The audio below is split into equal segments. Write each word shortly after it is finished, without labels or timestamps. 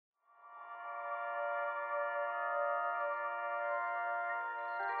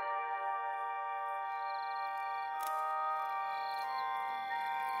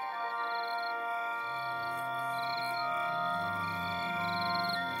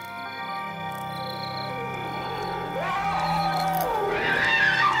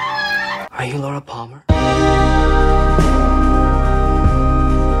Are you Laura Palmer?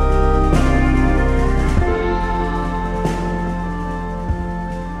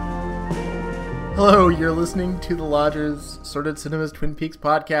 Hello, you're listening to the Lodger's Sordid Cinemas Twin Peaks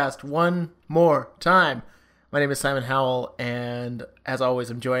podcast one more time. My name is Simon Howell, and as always,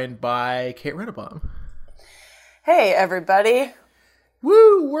 I'm joined by Kate Redebaum. Hey, everybody.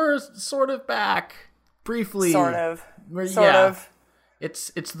 Woo! We're sort of back. Briefly. Sort of.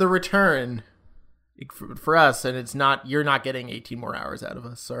 It's the return for us, and it's not. You're not getting 18 more hours out of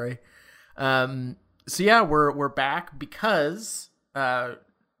us. Sorry. So yeah, we're back because.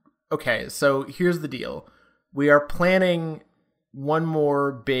 Okay, so here's the deal. We are planning one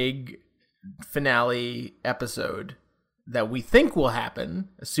more big finale episode that we think will happen,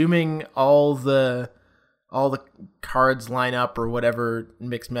 assuming all the cards line up or whatever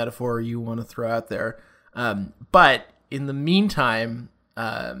mixed metaphor you want to throw out there. But in the meantime,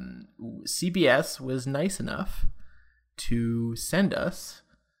 CBS was nice enough to send us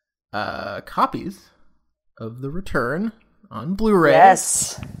copies of The Return on Blu-ray.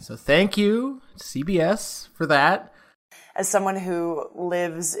 Yes. So thank you, CBS, for that. As someone who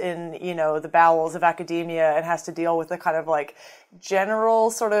lives in, the bowels of academia and has to deal with the kind of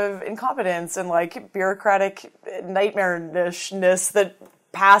general sort of incompetence and bureaucratic nightmareness that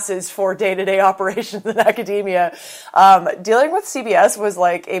passes for day-to-day operations in academia, dealing with CBS was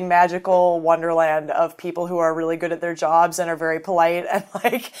like a magical wonderland of people who are really good at their jobs and are very polite and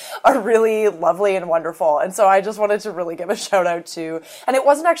are really lovely and wonderful. And so I just wanted to really give a shout out to, and it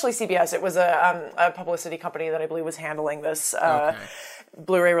wasn't actually CBS, it was a publicity company that I believe was handling this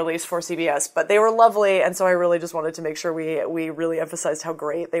Blu-ray release for CBS, but they were lovely, and so I really just wanted to make sure we really emphasized how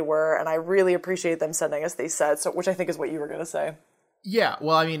great they were, and I really appreciate them sending us these sets, which I think is what you were going to say. Yeah,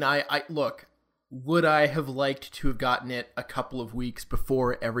 well, I mean, I look, would I have liked to have gotten it a couple of weeks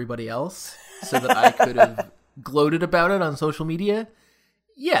before everybody else so that I could have gloated about it on social media?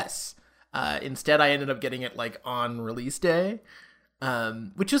 Yes. Instead, I ended up getting it on release day,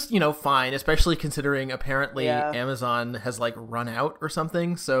 which is, fine, especially considering apparently Amazon has run out or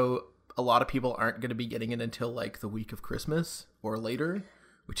something. So a lot of people aren't going to be getting it until the week of Christmas or later,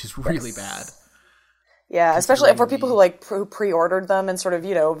 which is really bad. Yeah, especially for people who pre-ordered them and sort of,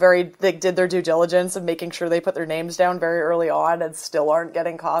 they did their due diligence of making sure they put their names down very early on and still aren't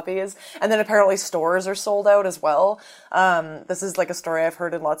getting copies. And then apparently stores are sold out as well. This is a story I've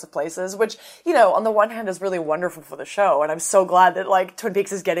heard in lots of places, which, on the one hand is really wonderful for the show. And I'm so glad that Twin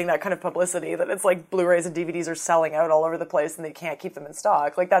Peaks is getting that kind of publicity, that it's Blu-rays and DVDs are selling out all over the place and they can't keep them in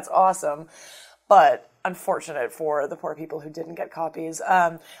stock. That's awesome. But unfortunate for the poor people who didn't get copies.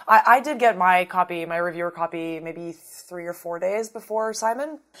 I did get my reviewer copy, maybe 3 or 4 days before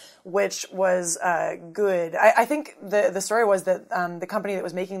Simon, which was good. I think the story was that the company that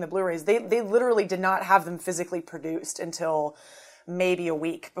was making the Blu-rays, they literally did not have them physically produced until maybe a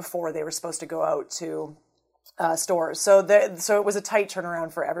week before they were supposed to go out to stores. So it was a tight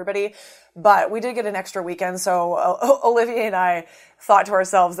turnaround for everybody, but we did get an extra weekend. So Olivia and I thought to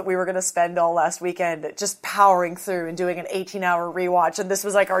ourselves that we were going to spend all last weekend just powering through and doing an 18-hour rewatch. And this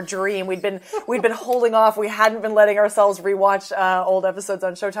was our dream. We'd been holding off. We hadn't been letting ourselves rewatch old episodes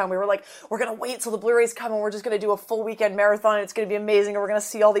on Showtime. We were we're going to wait till the Blu-rays come and we're just going to do a full weekend marathon. It's going to be amazing. And we're going to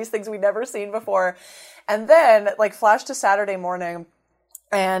see all these things we'd never seen before. And then flash to Saturday morning,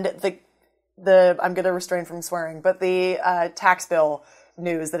 and I'm going to refrain from swearing, but the tax bill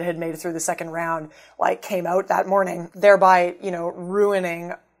news that had made it through the second round came out that morning, thereby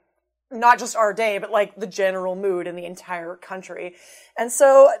ruining not just our day, but the general mood in the entire country. And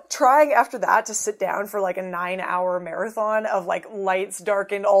so trying after that to sit down for a 9-hour marathon of lights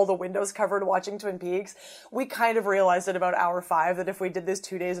darkened, all the windows covered, watching Twin Peaks, we kind of realized at about hour 5 that if we did this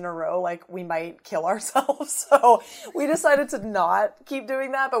 2 days in a row, we might kill ourselves. So we decided to not keep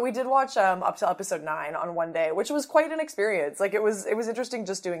doing that, but we did watch up to episode 9 on one day, which was quite an experience. It was interesting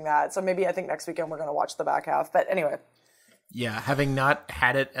just doing that. So maybe I think next weekend we're going to watch the back half. But anyway. Yeah, having not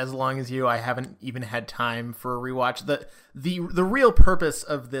had it as long as you, I haven't even had time for a rewatch. The real purpose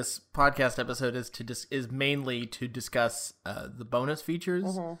of this podcast episode is mainly to discuss the bonus features.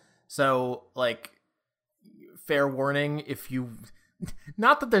 Mm-hmm. So, fair warning,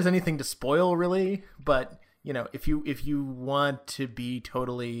 not that there's anything to spoil really, but if you want to be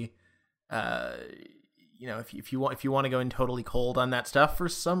totally, if you want to go in totally cold on that stuff for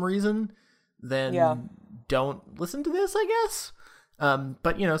some reason, then don't listen to this, I guess.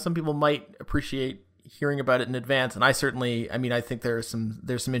 But some people might appreciate hearing about it in advance, and I think there's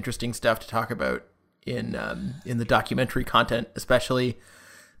some interesting stuff to talk about in the documentary content, especially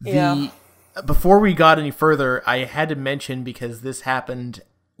Before we got any further, I had to mention, because this happened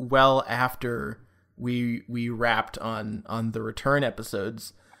well after we wrapped on the return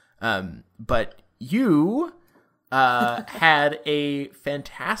episodes. But you had a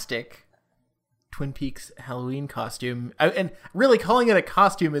fantastic Twin Peaks Halloween costume, and really calling it a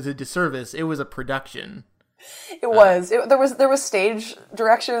costume is a disservice. It was a production. It was. There was stage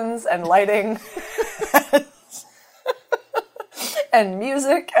directions and lighting, and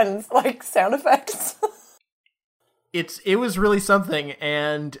music and like sound effects. It was really something,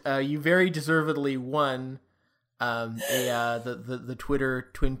 and you very deservedly won the Twitter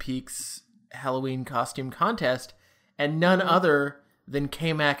Twin Peaks Halloween costume contest, and none other than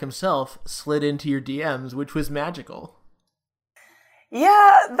K-Mac himself slid into your DMs, which was magical.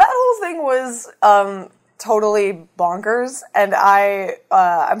 Yeah, that whole thing was totally bonkers, and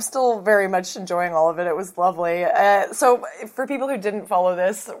I'm still very much enjoying all of it. It was lovely. So for people who didn't follow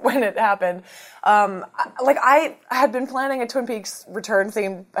this when it happened, I had been planning a Twin Peaks Return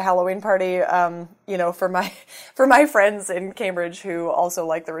themed Halloween party, for my friends in Cambridge who also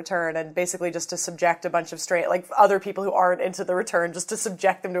like the Return, and basically just to subject a bunch of other people who aren't into the Return, just to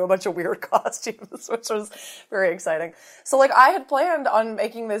subject them to a bunch of weird costumes, which was very exciting. So I had planned on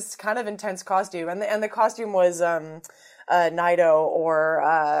making this kind of intense costume, and the costume was Nido, or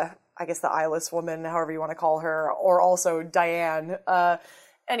I guess the eyeless woman, however you want to call her, or also Diane.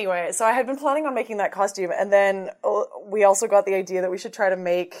 Anyway, so I had been planning on making that costume, and then we also got the idea that we should try to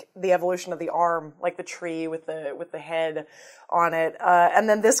make the evolution of the arm, like the tree with the head on it. And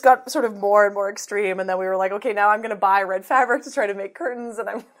then this got sort of more and more extreme, and then we were like, okay, now I'm going to buy red fabric to try to make curtains, and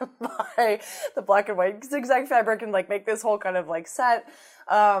I'm going to buy the black and white zigzag fabric and make this whole kind of set,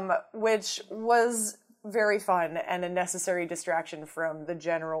 which was very fun and a necessary distraction from the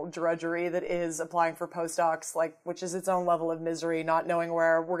general drudgery that is applying for postdocs, which is its own level of misery, not knowing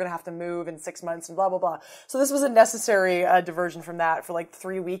where we're going to have to move in 6 months and blah, blah, blah. So this was a necessary diversion from that. For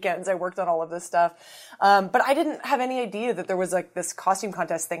 3 weekends, I worked on all of this stuff. But I didn't have any idea that there was this costume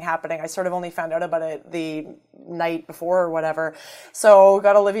contest thing happening. I sort of only found out about it the night before or whatever. So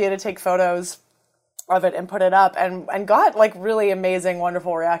got Olivia to take photos of it and put it up, and got really amazing,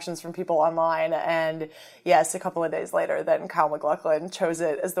 wonderful reactions from people online. And yes, a couple of days later, then Kyle MacLachlan chose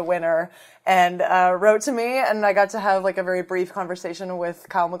it as the winner and wrote to me, and I got to have a very brief conversation with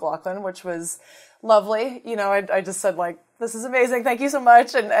Kyle MacLachlan, which was lovely. I just said this is amazing, thank you so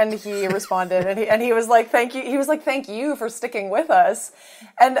much, and he responded, and he was thank you. He was thank you for sticking with us,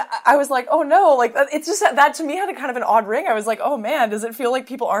 and I was oh no, it's just that to me had a kind of an odd ring. I was oh man, does it feel like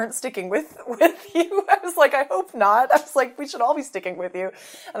people aren't sticking with you? I was I hope not. I was we should all be sticking with you.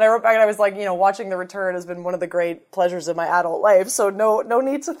 And I wrote back and I was watching The Return has been one of the great pleasures of my adult life, so no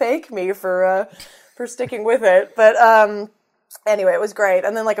need to thank me for sticking with it, but anyway, it was great.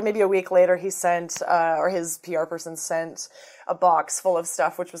 And then maybe a week later, he sent, or his PR person sent a box full of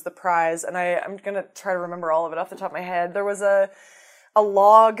stuff, which was the prize. And I'm going to try to remember all of it off the top of my head. There was a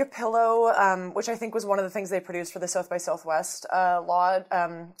log pillow, which I think was one of the things they produced for the South by Southwest log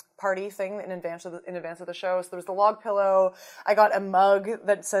party thing in advance of the show. So there was the log pillow. I got a mug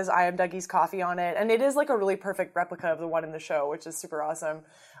that says "I am Dougie's Coffee" on it, and it is a really perfect replica of the one in the show, which is super awesome.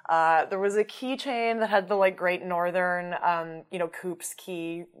 There was a keychain that had the Great Northern, Coop's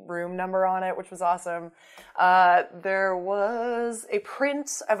key room number on it, which was awesome. There was a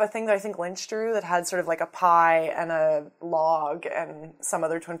print of a thing that I think Lynch drew that had sort of a pie and a log and some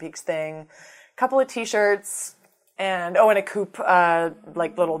other Twin Peaks thing. A couple of t-shirts, and a Coop,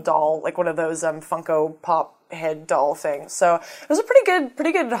 little doll, one of those Funko Pop head doll things. So it was a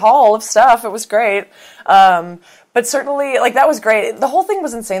pretty good haul of stuff. It was great. But certainly, that was great. The whole thing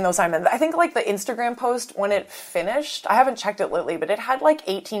was insane though, Simon. I think the Instagram post when it finished, I haven't checked it lately, but it had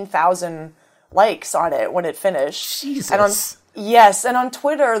 18,000 likes on it when it finished. Jesus. And on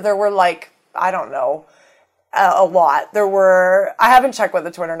Twitter there were I don't know, a lot. I haven't checked what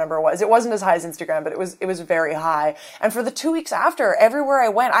the Twitter number was. It wasn't as high as Instagram, but it was very high. And for the 2 weeks after, everywhere I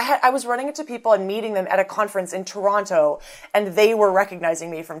went, I was running into people and meeting them at a conference in Toronto, and they were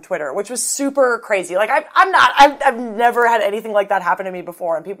recognizing me from Twitter, which was super crazy. I've never had anything like that happen to me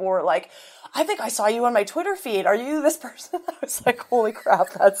before. And people were I think I saw you on my Twitter feed. Are you this person? I was holy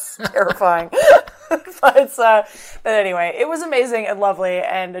crap, that's terrifying. But anyway, it was amazing and lovely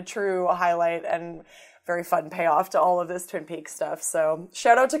and a true highlight and very fun payoff to all of this Twin Peaks stuff. So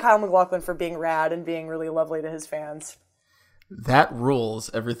shout out to Kyle MacLachlan for being rad and being really lovely to his fans. That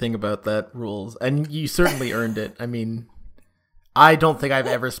rules. Everything about that rules. And you certainly earned it. I mean, I don't think I've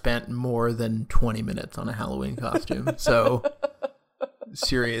ever spent more than 20 minutes on a Halloween costume. So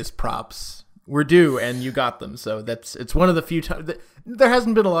serious props were due, and you got them. So it's one of the few times there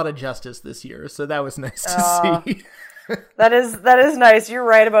hasn't been a lot of justice this year. So that was nice to see. That is nice. You're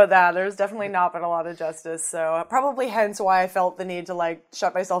right about that. There's definitely not been a lot of justice. So probably hence why I felt the need to like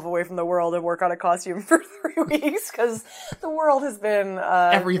shut myself away from the world and work on a costume for 3 weeks, because the world has been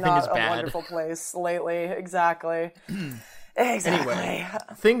everything not is bad. a wonderful place lately. Exactly. Exactly. Anyway,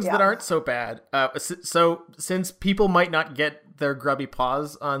 things that aren't so bad. So since people might not get their grubby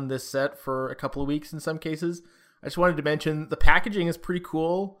paws on this set for a couple of weeks in some cases, I just wanted to mention the packaging is pretty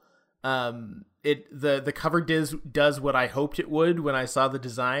cool. The cover does what I hoped it would when I saw the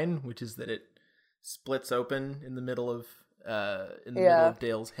design, which is that it splits open in the middle of middle of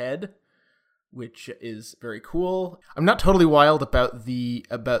Dale's head, which is very cool. I'm not totally wild about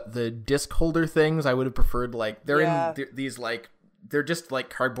the disc holder things. I would have preferred like these like they're just like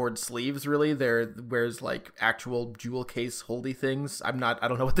cardboard sleeves really. Whereas like actual jewel case holdy things. I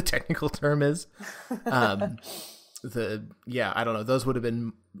don't know what the technical term is. I don't know. Those would have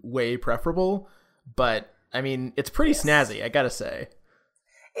been way preferable, but I mean, it's pretty snazzy, I gotta say.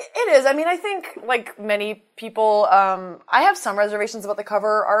 It is. I mean, I think like many people, I have some reservations about the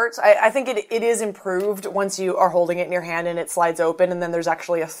cover art. I think it is improved once you are holding it in your hand and it slides open, and then there's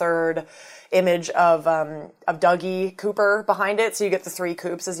actually a third image of Dougie Cooper behind it, so you get the 3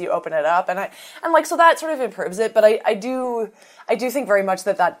 Coops as you open it up, and so that sort of improves it. But I do think very much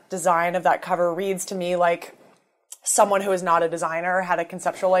that design of that cover reads to me like someone who is not a designer had a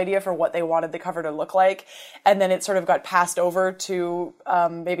conceptual idea for what they wanted the cover to look like, and then it sort of got passed over to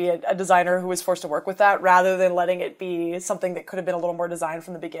maybe a designer who was forced to work with that, rather than letting it be something that could have been a little more designed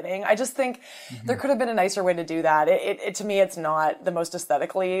from the beginning. I just think there could have been a nicer way to do that. It to me, it's not the most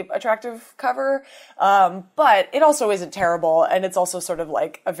aesthetically attractive cover, but it also isn't terrible, and it's also sort of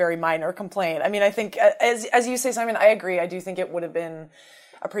like a very minor complaint. I mean, I think, as you say, Simon, I agree. I do think it would have been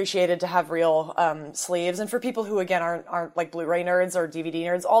appreciated to have real sleeves. And for people who, again, aren't like Blu-ray nerds or DVD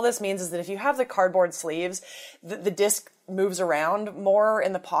nerds, all this means is that if you have the cardboard sleeves, the disc moves around more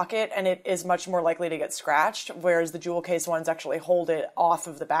in the pocket and it is much more likely to get scratched, whereas the jewel case ones actually hold it off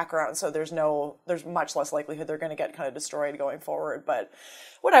of the background, so there's much less likelihood they're going to get kind of destroyed going forward. But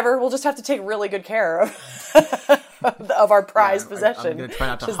whatever, we'll just have to take really good care of our prized possession. I'm going to try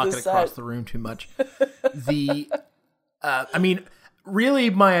not to huck it across the room too much. I mean, really,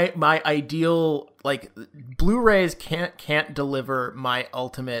 my ideal, like, Blu-rays can't deliver my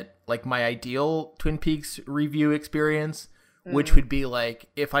ultimate, like, my ideal Twin Peaks review experience, which would be like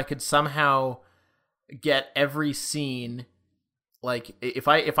if I could somehow get every scene, like if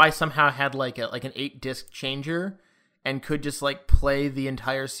I somehow had like an 8-disc changer and could just like play the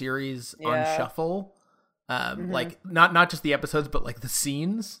entire series on shuffle, like not just the episodes but like the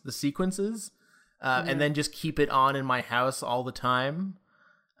scenes, the sequences. And then just keep it on in my house all the time,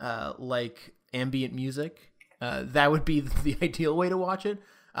 like ambient music. That would be the ideal way to watch it.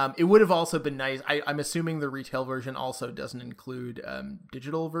 It would have also been nice. I'm assuming the retail version also doesn't include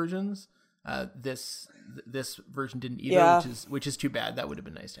digital versions. This version didn't either, which is too bad. That would have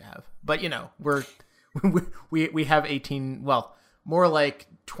been nice to have. But you know, we have 18, well, more like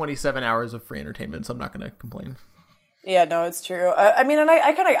 27 hours of free entertainment, so I'm not going to complain. Yeah, no, it's true. I mean, and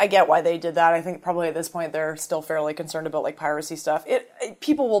I get why they did that. I think probably at this point they're still fairly concerned about like piracy stuff.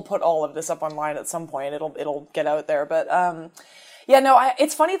 People will put all of this up online at some point. It'll get out there. But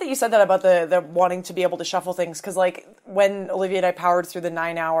it's funny that you said that about the wanting to be able to shuffle things, because like when Olivia and I powered through the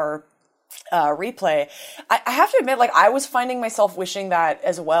 9-hour replay, I have to admit, like, I was finding myself wishing that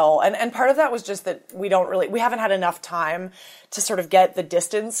as well. And part of that was just that we haven't had enough time to sort of get the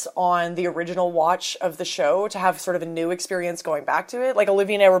distance on the original watch of the show to have sort of a new experience going back to it. Like,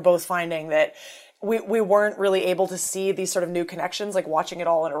 Olivia and I were both finding that we weren't really able to see these sort of new connections, like watching it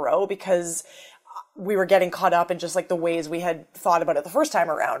all in a row, because we were getting caught up in just like the ways we had thought about it the first time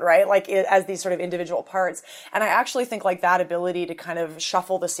around, right? Like as these sort of individual parts. And I actually think like that ability to kind of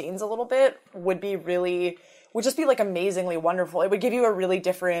shuffle the scenes a little bit would just be like amazingly wonderful. It would give you a really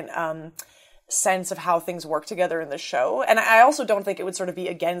different sense of how things work together in the show. And I also don't think it would sort of be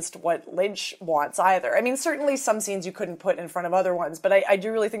against what Lynch wants either. I mean, certainly some scenes you couldn't put in front of other ones, but I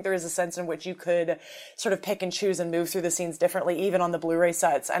do really think there is a sense in which you could sort of pick and choose and move through the scenes differently, even on the Blu-ray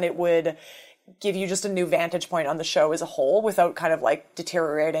sets. And it would give you just a new vantage point on the show as a whole without kind of like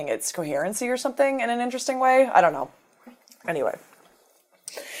deteriorating its coherency or something in an interesting way. I don't know. Anyway.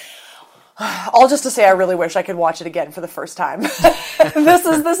 All just to say, I really wish I could watch it again for the first time. This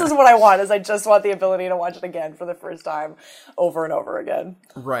is what I want, is I just want the ability to watch it again for the first time over and over again.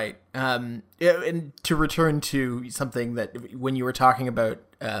 Right. And to return to something that when you were talking about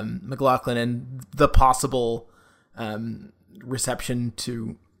McLaughlin and the possible reception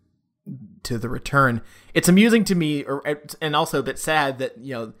to the return, it's amusing to me, and also a bit sad that,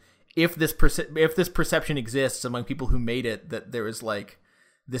 you know, if this perception exists among people who made it, that there is like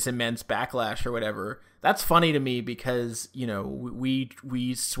this immense backlash or whatever, that's funny to me because, you know,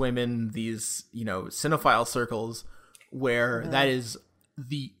 we swim in these, you know, cinephile circles where that is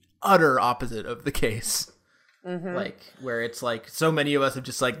the utter opposite of the case. Mm-hmm. Like, where it's like so many of us have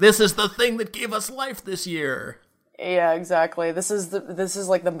just like, this is the thing that gave us life this year. Yeah, exactly. This is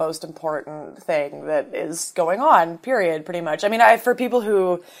like the most important thing that is going on, period, pretty much. I mean, for people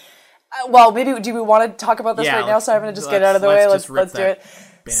who, well, maybe do we want to talk about this right now? So I'm going to just get it out of the way. Let's do it.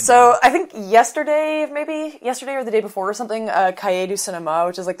 So I think yesterday or the day before or something, Cahiers du Cinéma,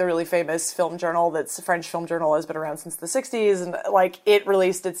 which is like the really famous film journal that's a French film journal, has been around since the 60s, and like it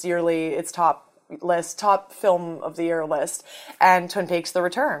released its top film of the year list, and Twin Peaks: The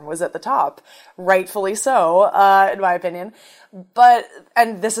Return was at the top, rightfully so, in my opinion.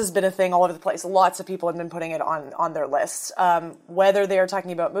 And this has been a thing all over the place. Lots of people have been putting it on their lists, whether they are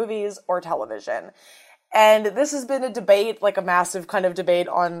talking about movies or television. And this has been a debate, like a massive kind of debate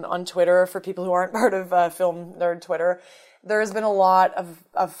on Twitter for people who aren't part of Film Nerd Twitter. There has been a lot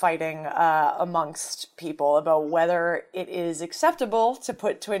of fighting amongst people about whether it is acceptable to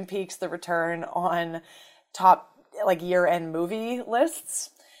put Twin Peaks: The Return on top like year-end movie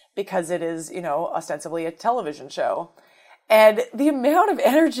lists because it is, you know, ostensibly a television show. And the amount of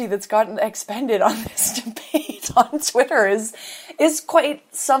energy that's gotten expended on this debate on Twitter is quite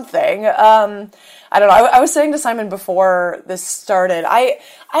something. I don't know. I was saying to Simon before this started, I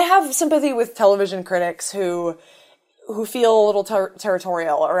have sympathy with television critics who feel a little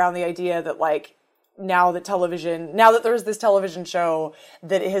territorial around the idea that like now that there's this television show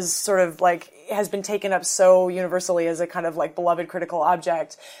that has sort of like has been taken up so universally as a kind of like beloved critical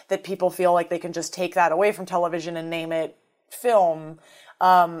object that people feel like they can just take that away from television and name it film.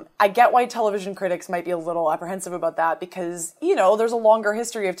 I get why television critics might be a little apprehensive about that because, you know, there's a longer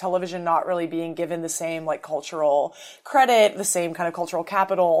history of television not really being given the same like cultural credit, the same kind of cultural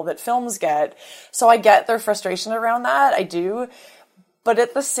capital that films get. So I get their frustration around that. I do. But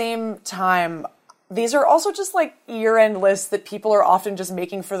at the same time, these are also just like year-end lists that people are often just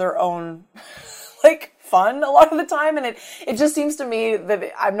making for their own like fun a lot of the time, and it just seems to me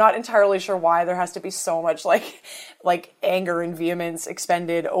that I'm not entirely sure why there has to be so much like anger and vehemence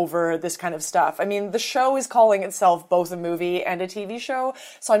expended over this kind of stuff. I mean, the show is calling itself both a movie and a TV show,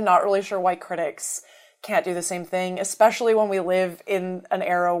 so I'm not really sure why critics can't do the same thing, especially when we live in an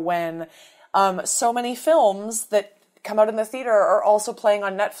era when so many films that come out in the theater are also playing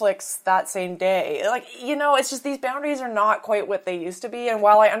on Netflix that same day. Like, you know, it's just these boundaries are not quite what they used to be. And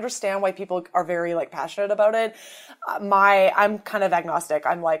while I understand why people are very like passionate about it, I'm kind of agnostic.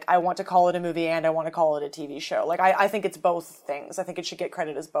 I'm like, I want to call it a movie and I want to call it a TV show. Like, I think it's both things. I think it should get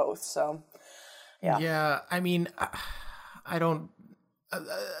credit as both. So, yeah. Yeah. I mean, I don't,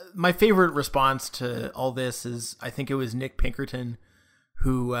 my favorite response to all this is, I think it was Nick Pinkerton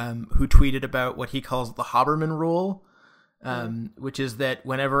who tweeted about what he calls the Haberman rule. Which is that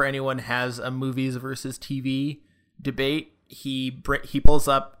whenever anyone has a movies versus TV debate, he pulls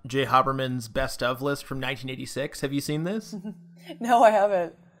up Jay Haberman's best of list from 1986. Have you seen this? No, I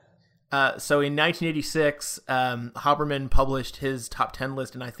haven't. So in 1986, Haberman published his top 10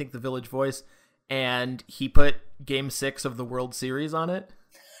 list in, I think, the Village Voice, and he put Game 6 of the World Series on it.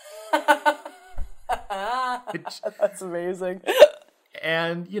 That's amazing.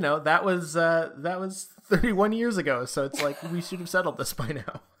 And, you know, that was 31 years ago, so it's like we should have settled this by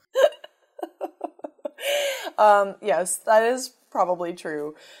now. Yes, that is probably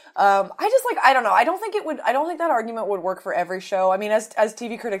true. I don't know. I don't think that argument would work for every show. I mean, as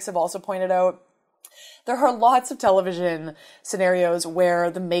TV critics have also pointed out, there are lots of television scenarios where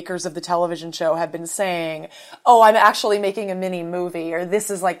the makers of the television show have been saying, oh, I'm actually making a mini movie, or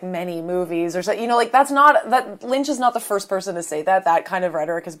this is like many movies, or so, you know, like that Lynch is not the first person to say that. That kind of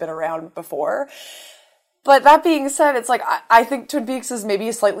rhetoric has been around before. But that being said, it's like, I think Twin Peaks is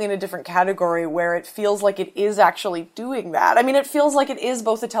maybe slightly in a different category where it feels like it is actually doing that. I mean, it feels like it is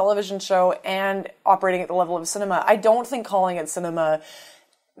both a television show and operating at the level of cinema. I don't think calling it cinema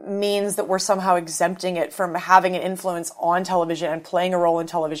means that we're somehow exempting it from having an influence on television and playing a role in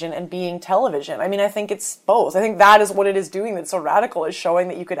television and being television. I mean, I think it's both. I think that is what it is doing that's so radical, is showing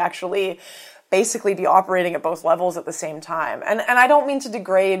that you could actually basically be operating at both levels at the same time. And I don't mean to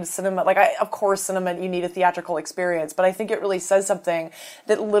degrade cinema. Like, of course, cinema, you need a theatrical experience, but I think it really says something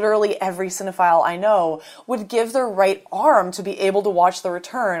that literally every cinephile I know would give their right arm to be able to watch The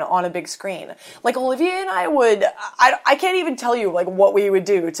Return on a big screen. Like, Olivier and I would, I can't even tell you, like, what we would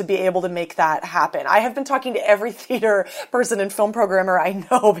do to be able to make that happen. I have been talking to every theater person and film programmer I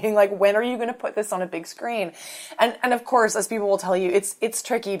know, being like, when are you going to put this on a big screen? And of course, as people will tell you, it's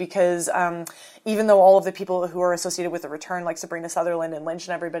tricky because, even though all of the people who are associated with The Return, like Sabrina Sutherland and Lynch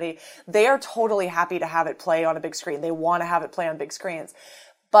and everybody, they are totally happy to have it play on a big screen. They want to have it play on big screens.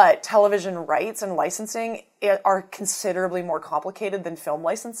 But television rights and licensing are considerably more complicated than film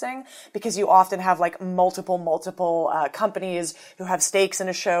licensing, because you often have like multiple companies who have stakes in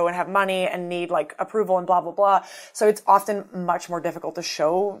a show and have money and need like approval and blah, blah, blah. So it's often much more difficult to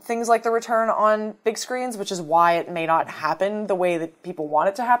show things like The Return on big screens, which is why it may not happen the way that people want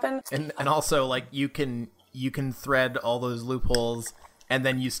it to happen. And also, like, you can thread all those loopholes, and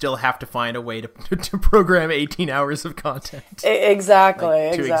then you still have to find a way to program 18 hours of content. Exactly,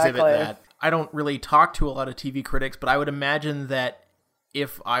 like, to exactly. exhibit that. I don't really talk to a lot of TV critics, but I would imagine that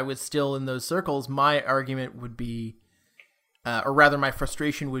if I was still in those circles, my argument would be, or rather my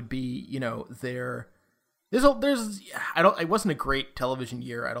frustration would be, you know, it wasn't a great television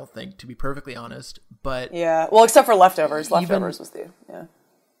year, I don't think, to be perfectly honest, but... Yeah, well, except for Leftovers. Leftovers was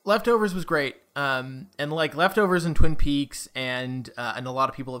Leftovers was great, and like Leftovers and Twin Peaks, and a lot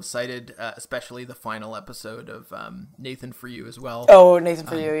of people have cited, especially the final episode of Nathan For You as well. Oh, Nathan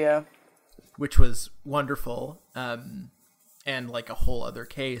For You, yeah, which was wonderful, and like a whole other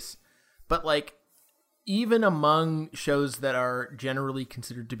case. But like, even among shows that are generally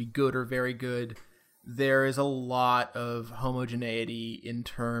considered to be good or very good, there is a lot of homogeneity in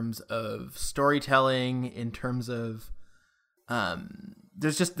terms of storytelling, in terms of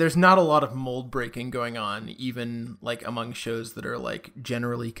there's not a lot of mold breaking going on, even like among shows that are like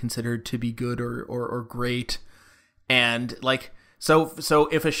generally considered to be good or great. And like, so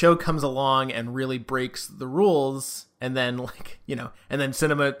if a show comes along and really breaks the rules, and then like, you know, and then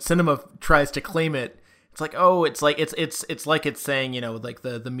cinema tries to claim it, it's like, oh, it's like it's saying, you know, like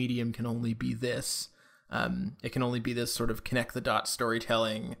the medium can only be this. It can only be this sort of connect the dots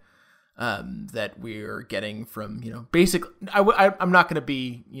storytelling that we're getting from, you know, basic. I'm not going to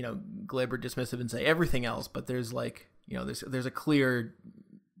be, you know, glib or dismissive and say everything else, but there's like, you know, there's a clear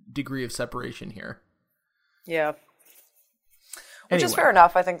degree of separation here. Yeah. Which is fair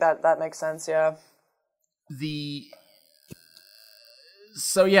enough. I think that makes sense. Yeah.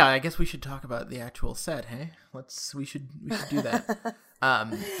 So yeah, I guess we should talk about the actual set. Hey, we should do that.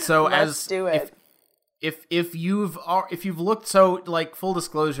 So let's do it. If you've looked, so like full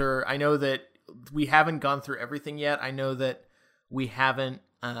disclosure, I know that we haven't gone through everything yet. I know that we haven't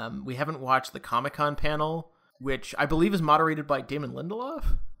watched the Comic-Con panel, which I believe is moderated by Damon Lindelof.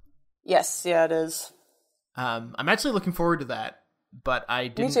 Yes, yeah, it is. I'm actually looking forward to that, but I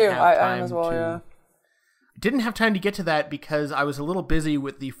didn't Me too. have time I am as well, yeah. Didn't have time to get to that because I was a little busy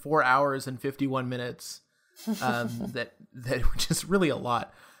with the 4 hours and 51 minutes that which is really a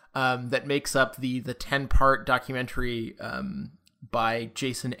lot. That makes up the 10-part documentary by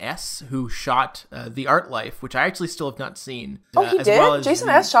Jason S., who shot The Art Life, which I actually still have not seen. Oh, he did? Well Jason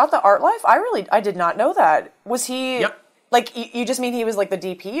S. shot The Art Life? I did not know that. Was he... Yep. Like, you just mean he was like the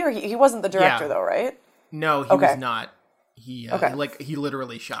DP, or he wasn't the director, though, right? No, he was not. He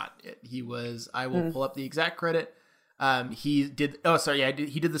literally shot it. He was... I will pull up the exact credit. He did... Oh, sorry, yeah,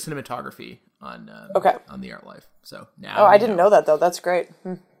 he did the cinematography on The Art Life. So now... Oh, I didn't know that, though. That's great.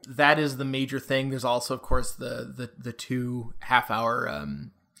 That is the major thing. There's also, of course, the 2 half-hour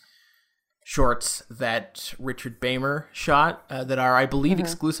shorts that Richard Bamer shot that are, I believe,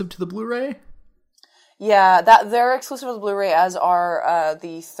 exclusive to the Blu-ray. Yeah, they're exclusive to the Blu-ray, as are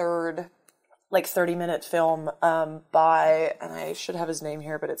the third, like 30-minute film by, and I should have his name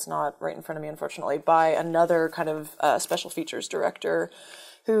here, but it's not right in front of me, unfortunately, by another kind of special features director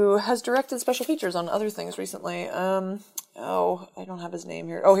who has directed special features on other things recently. I don't have his name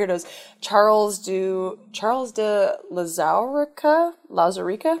here. Oh, here it is. Charles de Lazarica.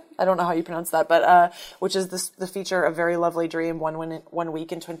 I don't know how you pronounce that, but which is the feature A Very Lovely Dream, One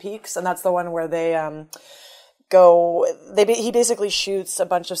Week in Twin Peaks, and that's the one where they he basically shoots a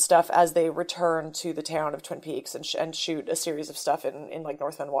bunch of stuff as they return to the town of Twin Peaks and shoot a series of stuff in like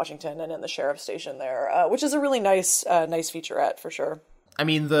North Bend, Washington, and in the sheriff's station there, which is a really nice featurette for sure. I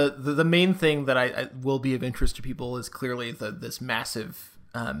mean, the main thing that I will be of interest to people is clearly this massive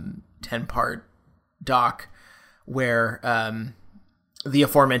 10-part doc where the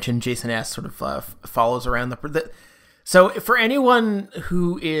aforementioned Jason S. sort of follows around So for anyone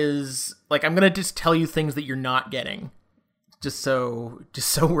who is like, I'm gonna just tell you things that you're not getting, just so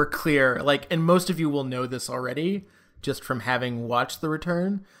we're clear. Like, and most of you will know this already, just from having watched The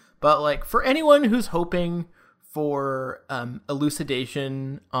Return. But like, for anyone who's hoping for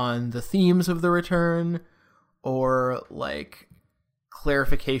elucidation on the themes of The Return, or like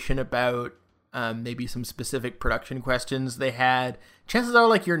clarification about maybe some specific production questions they had, chances are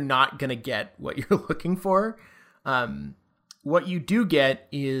like you're not gonna get what you're looking for. What you do get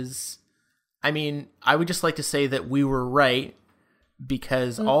is, I mean, I would just like to say that we were right,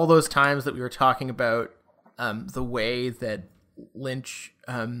 because all those times that we were talking about the way that Lynch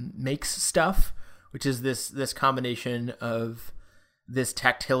makes stuff, which is this combination of this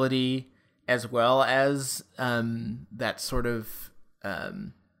tactility as well as that sort of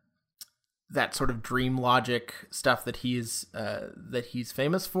dream logic stuff that he's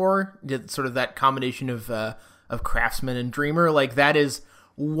famous for, sort of that combination of craftsman and dreamer, like that is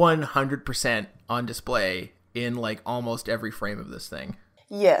 100% on display in like almost every frame of this thing.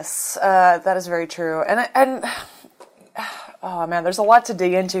 Yes, that is very true. And oh man, there's a lot to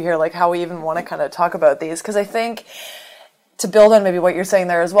dig into here, like how we even want to kind of talk about these, because I think to build on maybe what you're saying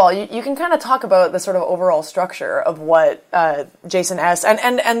there as well, you can kind of talk about the sort of overall structure of what Jason S.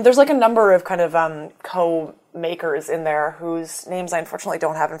 and there's like a number of kind of co-makers in there whose names I unfortunately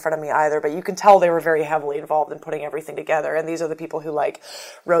don't have in front of me either, but you can tell they were very heavily involved in putting everything together. And these are the people who like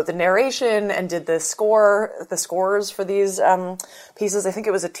wrote the narration and did the scores for these pieces. I think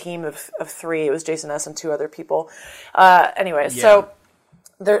it was a team of three. It was Jason S. and two other people. So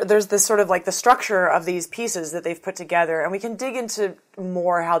there's this sort of like the structure of these pieces that they've put together, and we can dig into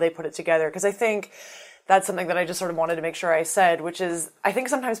more how they put it together, because I think that's something that I just sort of wanted to make sure I said, which is I think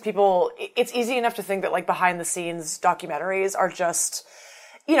sometimes it's easy enough to think that like behind the scenes documentaries are just,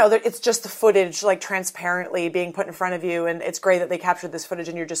 you know, it's just the footage like transparently being put in front of you, and it's great that they captured this footage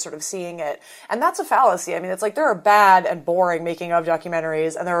and you're just sort of seeing it. And that's a fallacy. I mean, it's like there are bad and boring making of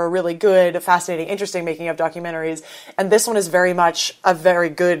documentaries, and there are really good, fascinating, interesting making of documentaries. And this one is very much a very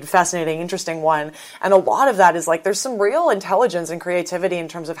good, fascinating, interesting one. And a lot of that is like there's some real intelligence and creativity in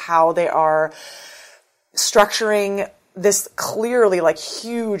terms of how they are structuring this clearly like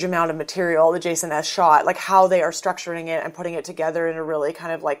huge amount of material that Jason S. shot, like how they are structuring it and putting it together in a really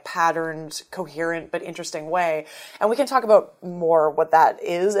kind of like patterned, coherent, but interesting way. And we can talk about more what that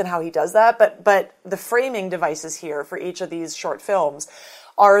is and how he does that. But the framing devices here for each of these short films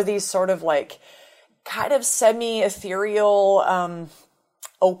are these sort of like kind of semi-ethereal,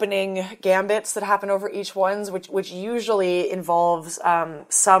 opening gambits that happen over each ones, which usually involves,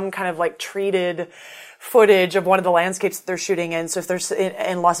 some kind of like treated footage of one of the landscapes that they're shooting in. So if there's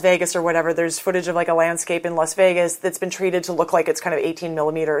in Las Vegas or whatever, there's footage of like a landscape in Las Vegas that's been treated to look like it's kind of 18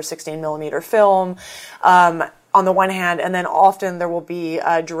 millimeter or 16 millimeter film, on the one hand, and then often there will be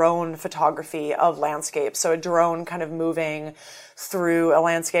drone photography of landscapes. So a drone kind of moving through a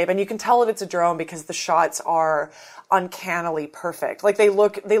landscape, and you can tell that it's a drone because the shots are uncannily perfect. Like they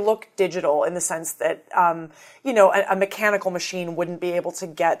look digital in the sense that, a mechanical machine wouldn't be able to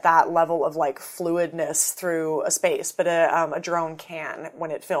get that level of like fluidness through a space, but a drone can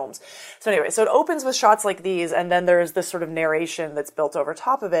when it films. So anyway, so it opens with shots like these, and then there's this sort of narration that's built over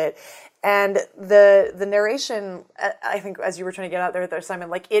top of it. And the narration, I think, as you were trying to get out there, Simon,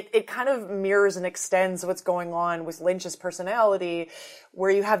 like it kind of mirrors and extends what's going on with Lynch's personality,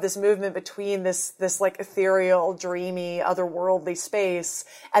 where you have this movement between this like ethereal, dreamy, otherworldly space,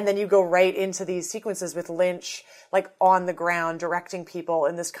 and then you go right into these sequences with Lynch like on the ground directing people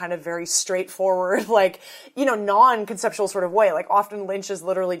in this kind of very straightforward, like, non-conceptual sort of way. Like often Lynch is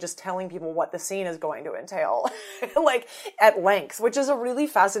literally just telling people what the scene is going to entail, like at length, which is a really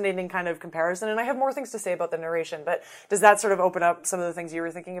fascinating kind of comparison. And I have more things to say about the narration, but does that sort of open up some of the things you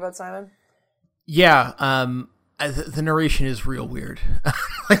were thinking about, Simon? Yeah. The narration is real weird.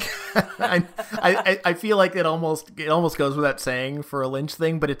 Like I feel like it almost goes without saying for a Lynch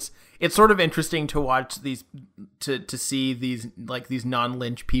thing, but it's sort of interesting to watch these, to see these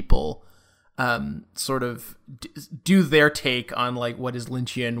non-Lynch people sort of do their take on like what is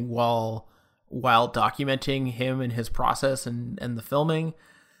Lynchian while documenting him and his process and the filming.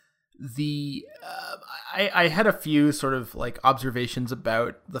 I had a few sort of like observations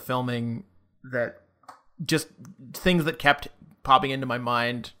about the filming, that just things that kept popping into my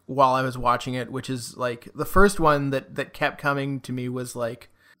mind while I was watching it, which is like the first one that kept coming to me was like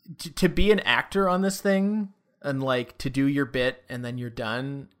to be an actor on this thing and like to do your bit and then you're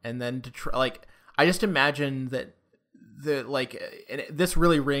done, and then to try, like, I just imagine that this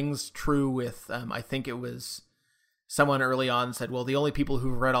really rings true with I think it was someone early on said, well, the only people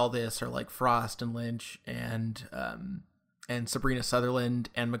who've read all this are like Frost and Lynch and Sabrina Sutherland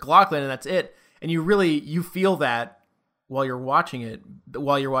and McLaughlin, and that's it. And you feel that while you're watching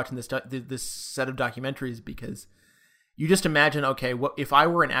this set of documentaries, because you just imagine, okay, what if I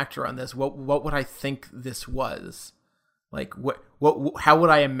were an actor on this? What would I think this was? Like how would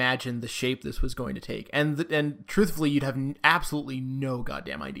I imagine the shape this was going to take? And truthfully, you'd have absolutely no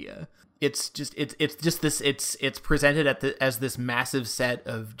goddamn idea. It's presented as this massive set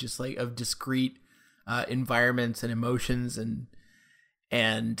of discrete environments and emotions and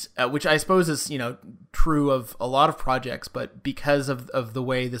which I suppose is, true of a lot of projects, but because of the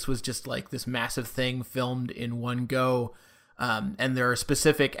way this was just like this massive thing filmed in one go, and there are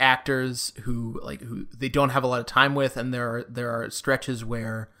specific actors who they don't have a lot of time with, and there are stretches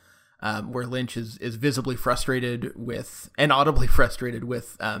where Lynch is visibly frustrated with and audibly frustrated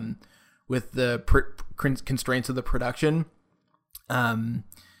with the constraints of the production,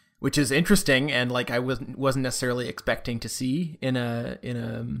 which is interesting, and like I wasn't necessarily expecting to see in a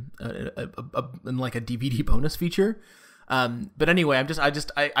DVD bonus feature. But anyway,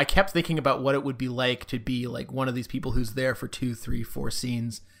 I kept thinking about what it would be like to be like one of these people who's there for 2, 3, 4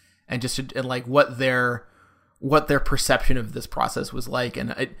 scenes, and like what their perception of this process was like,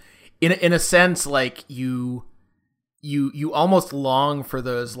 and in a sense, like you almost long for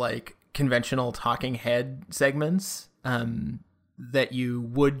those like conventional talking head segments that you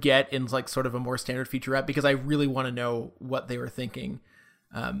would get in like sort of a more standard featurette, because I really want to know what they were thinking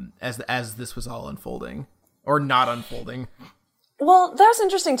as this was all unfolding or not unfolding. Well, that's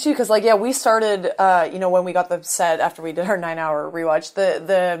interesting too, because we started, when we got the set after we did our 9-hour rewatch,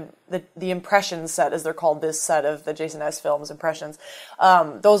 the impressions set, as they're called, this set of the Jason S. Films impressions.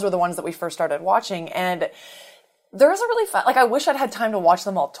 Those were the ones that we first started watching, and there is a really I wish I'd had time to watch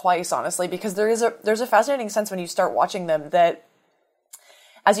them all twice, honestly, because there's a fascinating sense when you start watching them that,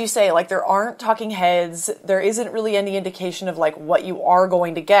 as you say, like there aren't talking heads, there isn't really any indication of like what you are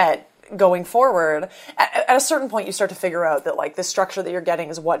going to get going forward. At a certain point, you start to figure out that like the structure that you're getting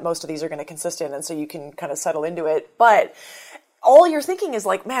is what most of these are going to consist in, and so you can kind of settle into it. But all you're thinking is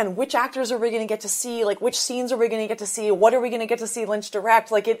like, man, which actors are we going to get to see? Like, which scenes are we going to get to see? What are we going to get to see Lynch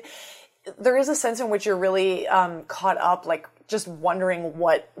direct? Like there is a sense in which you're really caught up, like just wondering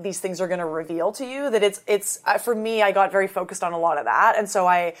what these things are going to reveal to you. That it's for me, I got very focused on a lot of that, and so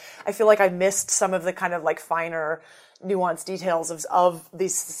I feel like I missed some of the kind of like finer, nuanced details of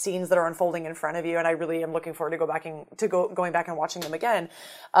these scenes that are unfolding in front of you. And I really am looking forward to going back and watching them again.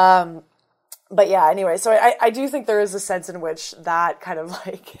 But yeah, anyway, so I do think there is a sense in which that kind of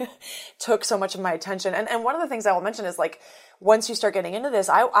like took so much of my attention. And one of the things I will mention is like, once you start getting into this,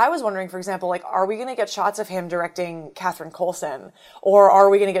 I was wondering, for example, like, are we going to get shots of him directing Catherine Coulson? Or are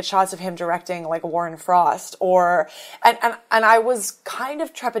we going to get shots of him directing like Warren Frost? And I was kind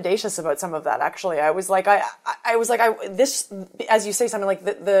of trepidatious about some of that, actually. I was like, this, as you say, something like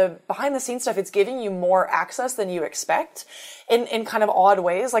the behind the scenes stuff, it's giving you more access than you expect in kind of odd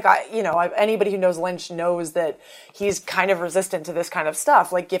ways. Like anybody who knows Lynch knows that he's kind of resistant to this kind of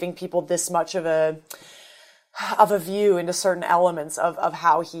stuff, like giving people this much of a view into certain elements of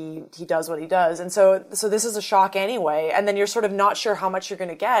how he does what he does. And so this is a shock anyway. And then you're sort of not sure how much you're going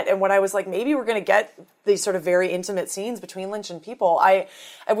to get. And when I was like, maybe we're going to get these sort of very intimate scenes between Lynch and people, I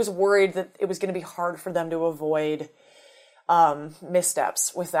was worried that it was going to be hard for them to avoid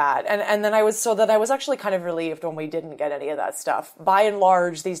missteps with that. And then I was actually kind of relieved when we didn't get any of that stuff. By and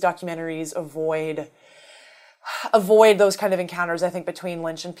large, these documentaries avoid those kind of encounters, I think, between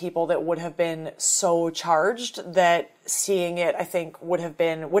Lynch and people that would have been so charged that seeing it, I think, would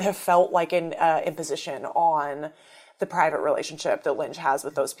have felt like an imposition on the private relationship that Lynch has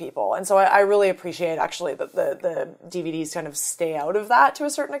with those people. And so I really appreciate, actually, that the DVDs kind of stay out of that to a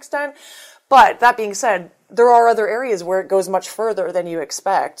certain extent. But that being said, there are other areas where it goes much further than you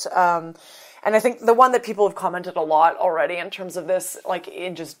expect. And I think the one that people have commented a lot already in terms of this, like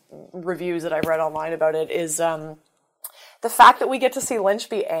in just reviews that I've read online about it, is the fact that we get to see Lynch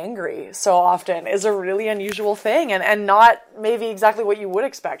be angry so often is a really unusual thing, and not maybe exactly what you would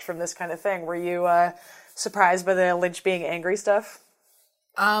expect from this kind of thing. Were you surprised by the Lynch being angry stuff?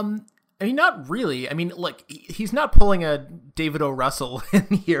 I mean, not really. I mean, like, he's not pulling a David O. Russell in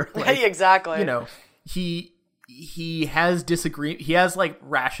here. Like, exactly. You know, he has like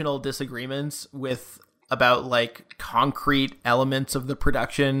rational disagreements about like concrete elements of the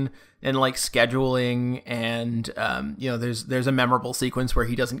production and like scheduling, and there's a memorable sequence where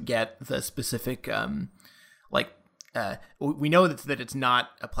he doesn't get the specific we know that it's not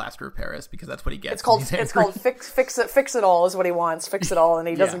a plaster of Paris, because that's what he gets. It's called fix it all is what he wants. Fix it all, and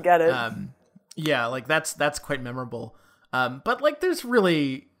he doesn't get it. Yeah, like that's quite memorable. But like there's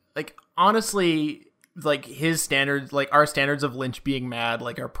really like honestly like his standards, like our standards of Lynch being mad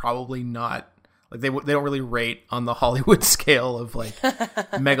like are probably not like they don't really rate on the Hollywood scale of like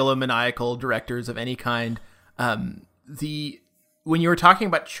megalomaniacal directors of any kind. When you were talking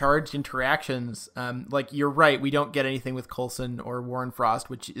about charged interactions, like you're right, we don't get anything with Coulson or Warren Frost,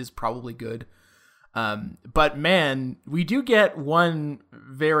 which is probably good. But man, we do get one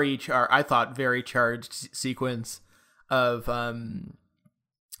I thought very charged sequence of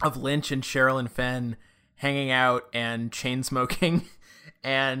Lynch and Sherilyn Fenn hanging out and chain smoking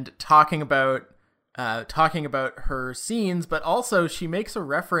and talking about her scenes, but also she makes a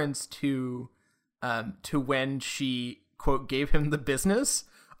reference to when she quote gave him the business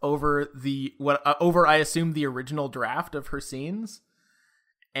over I assume the original draft of her scenes.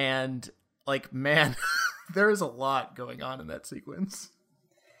 And like, man, there is a lot going on in that sequence.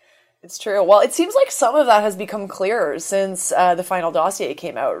 It's true. Well, it seems like some of that has become clearer since the final dossier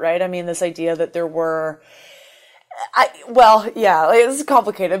came out, right? I mean, this idea that there were, it's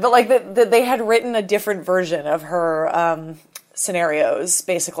complicated, but like that they had written a different version of her scenarios,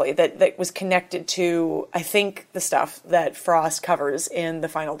 basically, that was connected to, I think, the stuff that Frost covers in the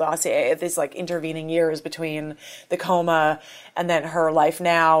final dossier, these like intervening years between the coma and then her life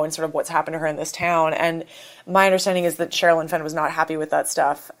now and sort of what's happened to her in this town. And my understanding is that Sherilyn Fenn was not happy with that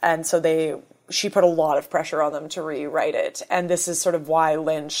stuff, and so she put a lot of pressure on them to rewrite it. And this is sort of why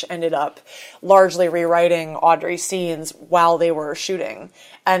Lynch ended up largely rewriting Audrey's scenes while they were shooting.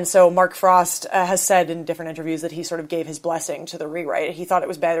 And so Mark Frost has said in different interviews that he sort of gave his blessing to the rewrite. He thought it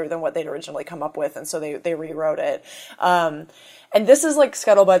was better than what they'd originally come up with, and so they rewrote it. And this is like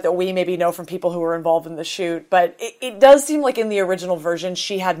scuttlebutt that we maybe know from people who were involved in the shoot, but it does seem like in the original version,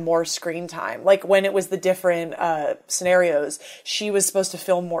 she had more screen time. Like when it was the different scenarios, she was supposed to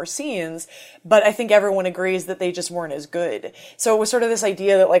film more scenes, but I think everyone agrees that they just weren't as good. So it was sort of this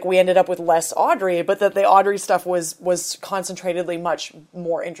idea that like we ended up with less Audrey, but that the Audrey stuff was concentratedly much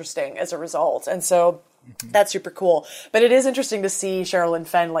more interesting as a result. And so that's super cool. But it is interesting to see Sherilyn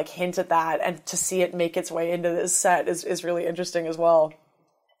Fenn like hint at that, and to see it make its way into this set is really interesting as well.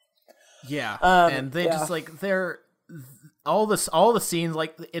 Yeah. And they just like all the scenes,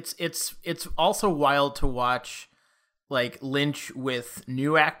 like it's also wild to watch like Lynch with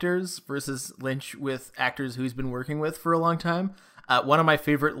new actors versus Lynch with actors who he's been working with for a long time. One of my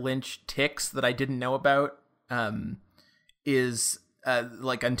favorite Lynch tics that I didn't know about is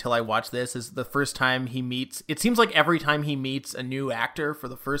like until I watched this, is the first time he meets, it seems like every time he meets a new actor for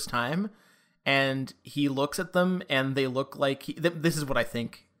the first time and he looks at them and they look like this is what I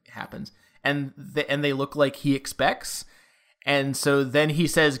think happens, and they look like he expects, and so then he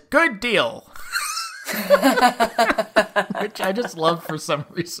says good deal. Which I just love for some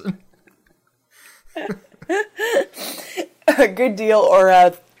reason. A good deal,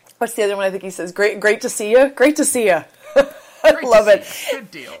 or what's the other one I think he says? Great to see you. Great to see you. I love it.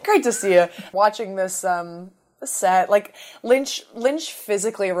 Good deal. Great to see you. Watching this set, like Lynch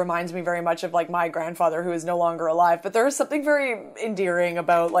physically reminds me very much of like my grandfather, who is no longer alive. But there is something very endearing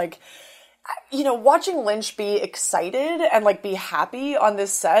about like, you know, watching Lynch be excited and like be happy on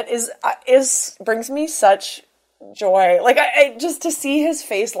this set is brings me such joy. Like I just to see his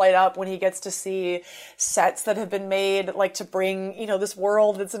face light up when he gets to see sets that have been made, like to bring, you know, this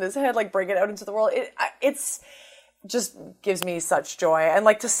world that's in his head, like bring it out into the world. It's just gives me such joy. And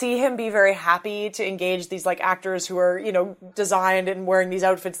like to see him be very happy to engage these like actors who are, you know, designed and wearing these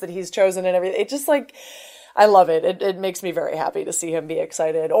outfits that he's chosen and everything. It just like, I love it. It makes me very happy to see him be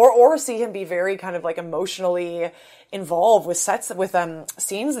excited or see him be very kind of like emotionally involved with sets, with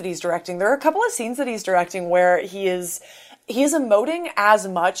scenes that he's directing. There are a couple of scenes that he's directing where he is emoting as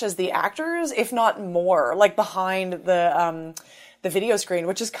much as the actors, if not more, like behind the video screen,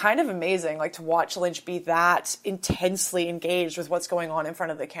 which is kind of amazing. Like to watch Lynch be that intensely engaged with what's going on in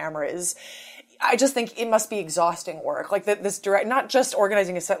front of the camera I just think it must be exhausting work. Like this direct, not just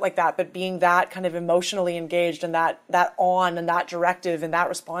organizing a set like that, but being that kind of emotionally engaged and that on and that directive and that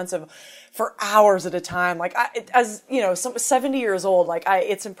responsive for hours at a time. Like as you know, 70 years old, like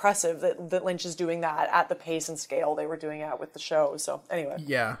it's impressive that Lynch is doing that at the pace and scale they were doing it with the show. So anyway.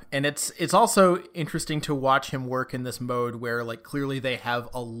 Yeah. And it's also interesting to watch him work in this mode where like clearly they have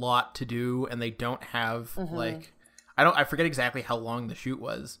a lot to do and they don't have like, I forget exactly how long the shoot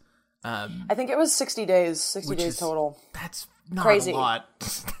was. I think it was 60 days total. That's not crazy. A lot.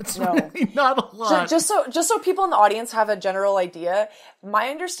 That's really not a lot. Just so people in the audience have a general idea, my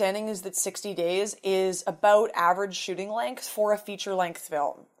understanding is that 60 days is about average shooting length for a feature length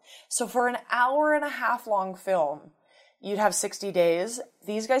film. So for an hour and a half long film, you'd have 60 days.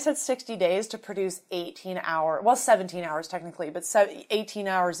 These guys had 60 days to produce 17 hours technically, but 18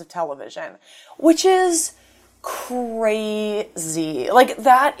 hours of television, which is crazy. Like,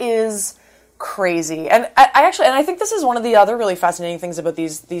 that is crazy. And I think this is one of the other really fascinating things about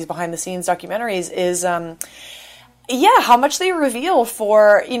these behind the scenes documentaries is, how much they reveal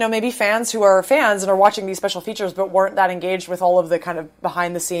for, maybe fans who are fans and are watching these special features but weren't that engaged with all of the kind of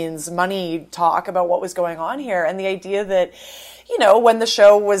behind the scenes money talk about what was going on here. And the idea that, when the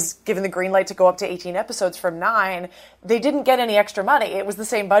show was given the green light to go up to 18 episodes from 9, they didn't get any extra money. It was the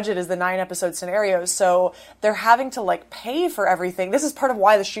same budget as the 9 episode scenarios. So they're having to pay for everything. This is part of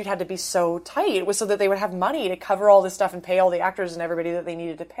why the shoot had to be so tight. It was so that they would have money to cover all this stuff and pay all the actors and everybody that they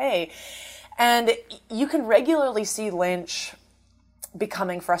needed to pay. And you can regularly see Lynch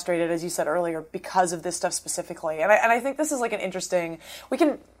becoming frustrated, as you said earlier, because of this stuff specifically. And I think this is an interesting, we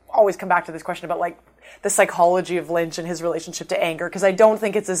can always come back to this question about the psychology of Lynch and his relationship to anger, because I don't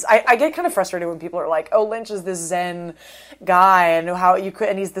think it's as, I get kind of frustrated when people are like, oh, Lynch is this Zen guy and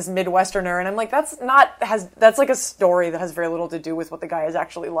and he's this Midwesterner. And I'm like, that's a story that has very little to do with what the guy is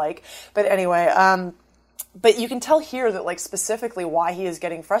actually like. But anyway, but you can tell here that specifically why he is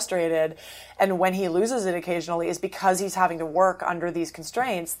getting frustrated and when he loses it occasionally is because he's having to work under these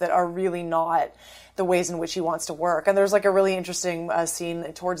constraints that are really not the ways in which he wants to work. And there's a really interesting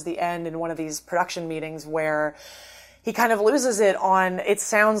scene towards the end in one of these production meetings where he kind of loses it on, it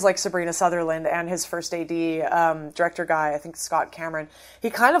sounds like Sabrina Sutherland and his first AD, director guy, I think Scott Cameron. He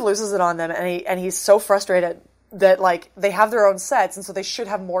kind of loses it on them, and he's so frustrated that they have their own sets, and so they should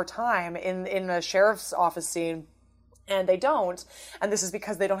have more time in a sheriff's office scene, and they don't. And this is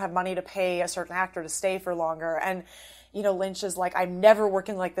because they don't have money to pay a certain actor to stay for longer. And Lynch is like, I'm never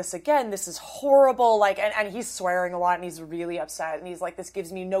working like this again. This is horrible. And he's swearing a lot, and he's really upset. And he's like, this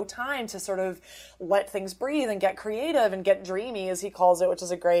gives me no time to sort of let things breathe and get creative and get dreamy, as he calls it, which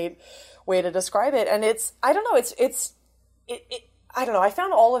is a great way to describe it. And I don't know. I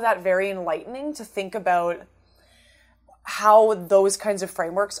found all of that very enlightening to think about how those kinds of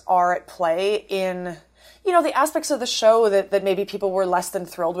frameworks are at play in, the aspects of the show that maybe people were less than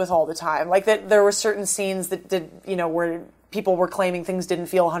thrilled with all the time. That there were certain scenes that did, where people were claiming things didn't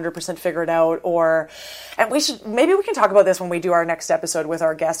feel 100% figured out, and maybe we can talk about this when we do our next episode with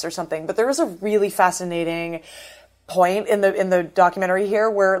our guests or something. But there was a really fascinating point in the documentary here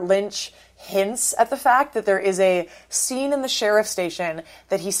where Lynch hints at the fact that there is a scene in the sheriff's station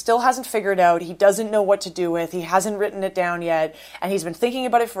that he still hasn't figured out, he doesn't know what to do with, he hasn't written it down yet, and he's been thinking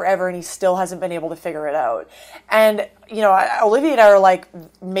about it forever, and he still hasn't been able to figure it out. And, Olivia and I are like,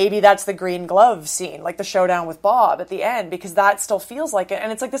 maybe that's the green glove scene, the showdown with Bob at the end, because that still feels like it.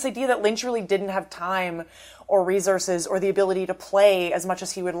 And it's this idea that Lynch really didn't have time or resources or the ability to play as much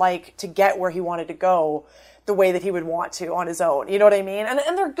as he would like to get where he wanted to go the way that he would want to on his own. You know what I mean? And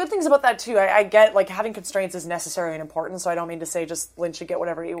there are good things about that too. I get having constraints is necessary and important, so I don't mean to say just Lynch should get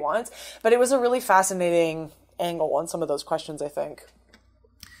whatever he wants, but it was a really fascinating angle on some of those questions, I think.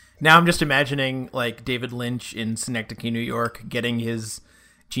 Now I'm just imagining David Lynch in Synecdoche, New York, getting his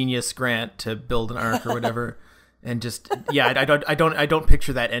genius grant to build an ark or whatever. And just, I don't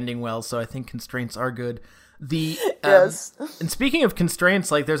picture that ending well. So I think constraints are good. Yes. And speaking of constraints,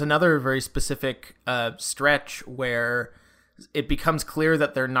 there's another very specific stretch where it becomes clear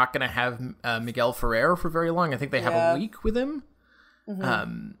that they're not going to have Miguel Ferrer for very long. I think they have a week with him.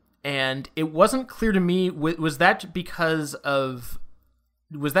 Mm-hmm. And it wasn't clear to me, was that a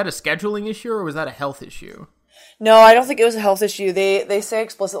scheduling issue or was that a health issue? No, I don't think it was a health issue. They say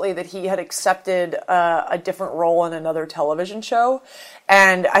explicitly that he had accepted a different role in another television show.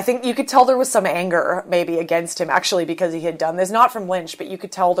 And I think you could tell there was some anger maybe against him actually because he had done this. Not from Lynch, but you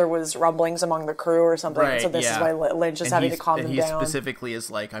could tell there was rumblings among the crew or something. Right, so this is why Lynch is having to calm them down. And he specifically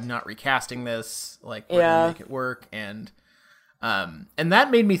is I'm not recasting this. We're going to make it work. And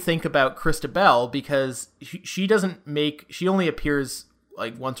that made me think about Krista Bell because she only appears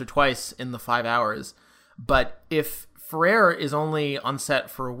once or twice in the 5 hours. But if Ferrer is only on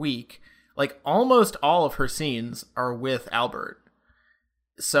set for a week, almost all of her scenes are with Albert.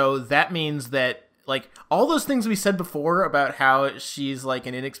 So that means that all those things we said before about how she's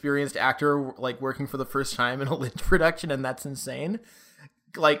an inexperienced actor working for the first time in a Lynch production, and that's insane.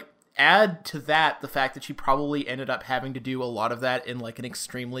 Add to that the fact that she probably ended up having to do a lot of that in an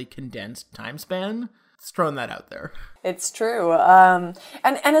extremely condensed time span. Just throwing that out there. It's true. And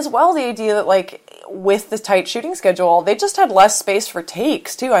as well, the idea that with the tight shooting schedule, they just had less space for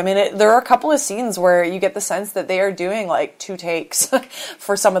takes too. I mean, there are a couple of scenes where you get the sense that they are doing 2 takes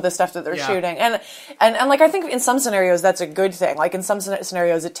for some of the stuff that they're shooting. And I think in some scenarios that's a good thing. In some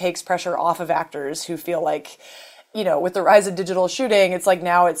scenarios it takes pressure off of actors who feel with the rise of digital shooting, it's like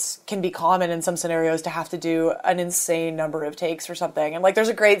now can be common in some scenarios to have to do an insane number of takes for something. And like, there's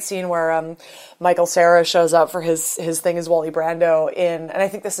a great scene where Michael Cera shows up for his thing as Wally Brando and I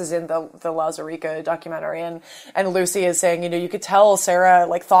think this is in the Lauzarica documentary, and Lucy is saying, you could tell Cera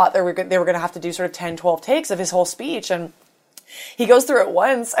like thought they were going to have to do sort of 10, 12 takes of his whole speech, and he goes through it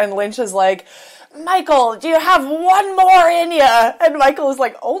once, and Lynch is like, Michael, do you have one more in you? And Michael was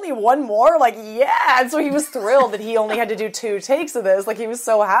like, only one more? Like, yeah. And so he was thrilled that he only had to do 2 takes of this. Like, he was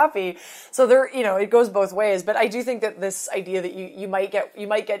so happy. So there, it goes both ways. But I do think that this idea that you might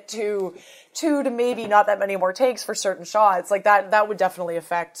get two to maybe not that many more takes for certain shots, like that would definitely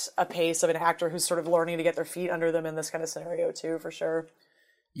affect a pace of an actor who's sort of learning to get their feet under them in this kind of scenario too, for sure.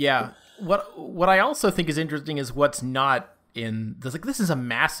 Yeah. What I also think is interesting is what's not in this. Like, this is a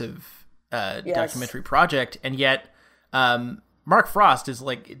massive documentary project, and yet Mark Frost is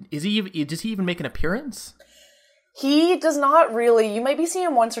like, does he even make an appearance? He does not really. You might be seeing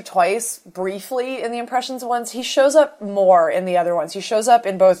him once or twice briefly in the Impressions ones. He shows up more in the other ones. He shows up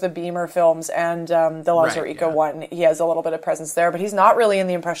in both the Beamer films and the Lauzarica one. He has a little bit of presence there, but he's not really in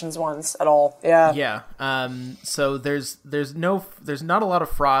the Impressions ones at all. Yeah. Yeah. So there's not a lot of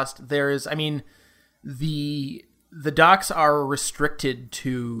Frost. The docs are restricted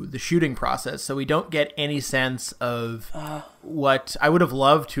to the shooting process, so we don't get any sense of what I would have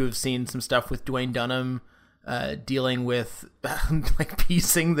loved to have seen. Some stuff with Dwayne Dunham dealing with like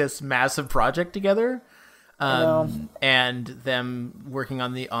piecing this massive project together, and them working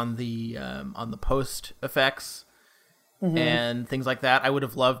on the post effects and things like that. I would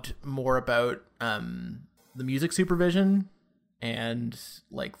have loved more about the music supervision and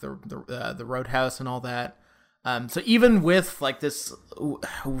like the Roadhouse and all that. So even with like this,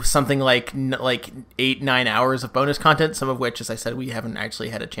 something like 8-9 hours of bonus content, some of which, as I said, we haven't actually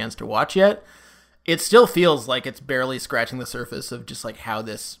had a chance to watch yet, it still feels like it's barely scratching the surface of just like how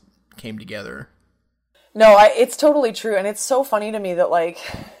this came together. No, it's totally true, and it's so funny to me that like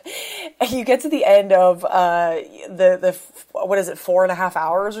you get to the end of the what is it, 4.5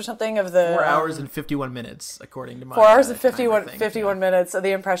 hours or something of the 4 hours and 51 minutes according to my 4 hours and 51 thing, minutes of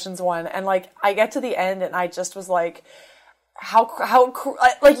the Impressions one, and like I get to the end and I just was like, how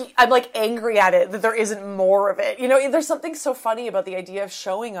like I'm like angry at it that there isn't more of it. There's something so funny about the idea of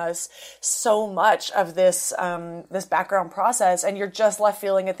showing us so much of this this background process, and you're just left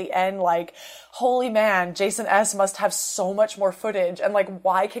feeling at the end like, holy man, Jason S. must have so much more footage, and like,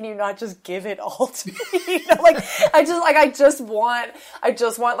 why can you not just give it all to me? I just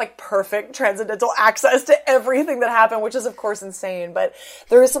want like perfect transcendental access to everything that happened, which is of course insane. But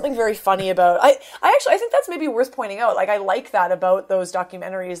there is something very funny about. I think that's maybe worth pointing out. Like, I like that about those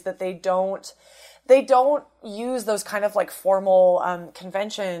documentaries, that they don't use those kind of like formal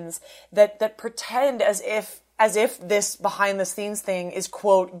conventions that pretend as if this behind the scenes thing is,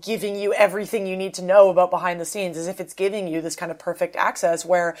 quote, giving you everything you need to know about behind the scenes, as if it's giving you this kind of perfect access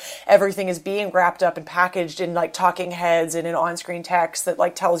where everything is being wrapped up and packaged in like talking heads and in on-screen text that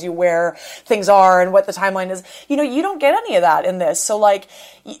like tells you where things are and what the timeline is. You don't get any of that in this. So like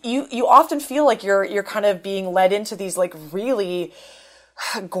you often feel like you're kind of being led into these like really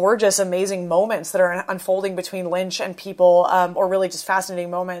gorgeous, amazing moments that are unfolding between Lynch and people, or really just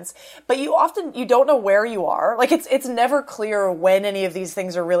fascinating moments. But you don't know where you are. Like, it's never clear when any of these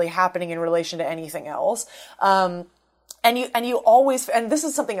things are really happening in relation to anything else. And you always, and this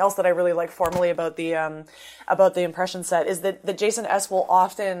is something else that I really like formally about the Impression set, is that Jason S. will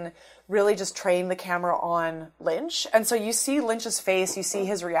often really just train the camera on Lynch. And so you see Lynch's face, you see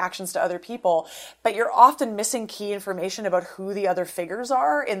his reactions to other people, but you're often missing key information about who the other figures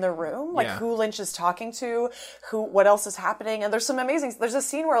are in the room, like who Lynch is talking to, what else is happening. And there's a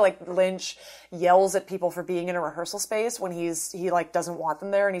scene where like Lynch yells at people for being in a rehearsal space when he like doesn't want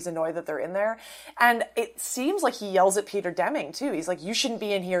them there and he's annoyed that they're in there. And it seems like he yells at Peter Deming too. He's like, you shouldn't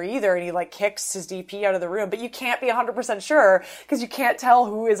be in here either. And he like kicks his DP out of the room, but you can't be 100% sure because you can't tell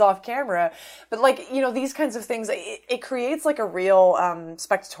who is off camera. But like, these kinds of things, it creates like a real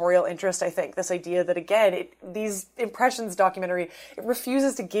spectatorial interest, I think. This idea that, again, these Impressions documentary, it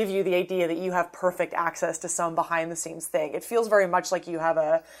refuses to give you the idea that you have perfect access to some behind the scenes thing. It feels very much like you have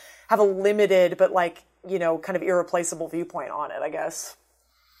a limited but like, kind of irreplaceable viewpoint on it, I guess.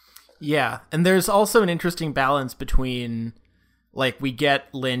 Yeah. And there's also an interesting balance between, like, we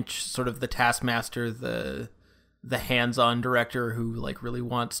get Lynch, sort of the taskmaster, the hands-on director who like really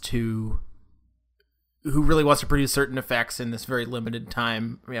wants to produce certain effects in this very limited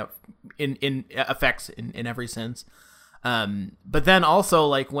time, in effects in every sense. But then also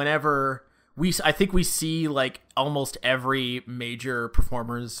like whenever I think we see like almost every major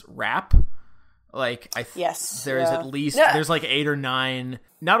performer's rap, Like yes, there's at least there's like 8 or 9,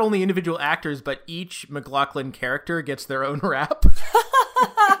 not only individual actors, but each McLaughlin character gets their own rap.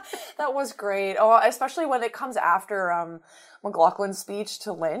 That was great. Oh, especially when it comes after McLaughlin's speech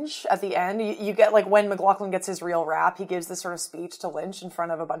to Lynch at the end. You get like when McLaughlin gets his real rap, he gives this sort of speech to Lynch in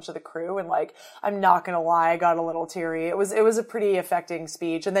front of a bunch of the crew, and like I'm not gonna lie, I got a little teary. It was a pretty affecting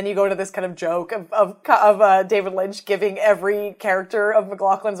speech, and then you go to this kind of joke of David Lynch giving every character of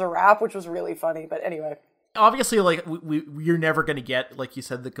McLaughlin's a rap, which was really funny. But anyway. Obviously, like you're never going to get, like you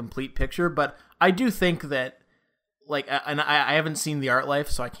said, the complete picture, but I do think that, like, and I haven't seen The Art Life,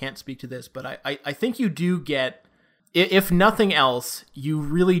 so I can't speak to this, but I think you do get, if nothing else, you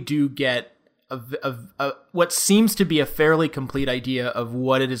really do get a what seems to be a fairly complete idea of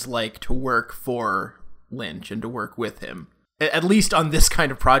what it is like to work for Lynch and to work with him. At least on this kind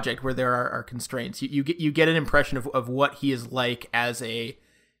of project where there are constraints, you get an impression of what he is like as a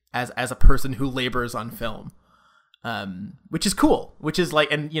person who labors on film, which is cool. Which is like,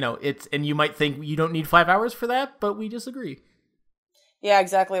 and you might think you don't need 5 hours for that, but we disagree. Yeah,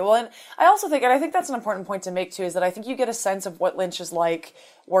 exactly. Well, and I think that's an important point to make too, is that I think you get a sense of what Lynch is like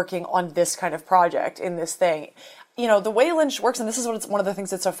working on this kind of project in this thing. The way Lynch works, and this is one of the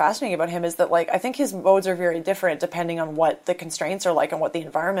things that's so fascinating about him, is that like I think his modes are very different depending on what the constraints are like and what the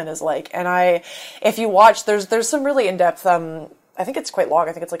environment is like. And if you watch, there's some really in-depth. I think it's quite long.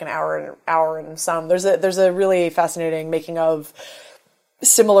 I think it's like an hour and some. There's a really fascinating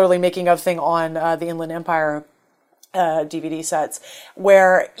similarly making of thing on the Inland Empire DVD sets,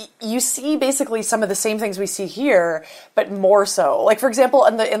 where you see basically some of the same things we see here, but more so. Like for example,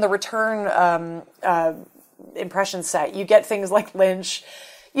 in the Return impression set, you get things like Lynch.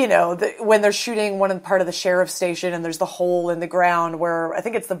 When they're shooting one part of the sheriff's station and there's the hole in the ground where I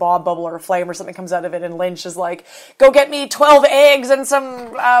think it's the Bob bubble or a flame or something comes out of it, and Lynch is like, go get me 12 eggs and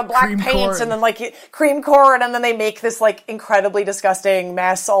some black cream paints corn. And then like cream corn, and then they make this like incredibly disgusting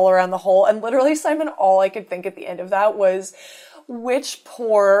mess all around the hole. And literally, Simon, all I could think at the end of that was, which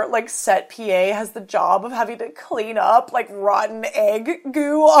poor like set PA has the job of having to clean up like rotten egg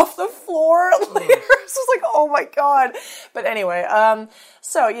goo off the floor later. So it's like, oh my god. But anyway,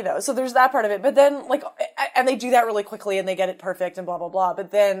 so there's that part of it. But then like, and they do that really quickly and they get it perfect and blah blah blah.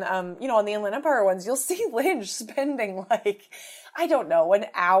 But then on the Inland Empire ones, you'll see Lynch spending like, I don't know, an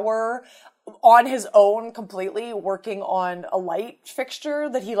hour on his own completely working on a light fixture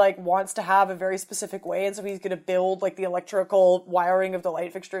that he like wants to have a very specific way, and so he's going to build like the electrical wiring of the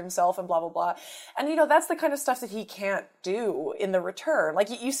light fixture himself and blah blah blah. And that's the kind of stuff that he can't do in The Return. Like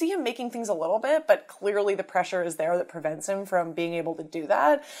you see him making things a little bit, but clearly the pressure is there that prevents him from being able to do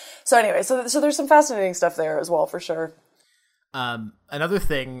that. So anyway, so there's some fascinating stuff there as well, for sure. Another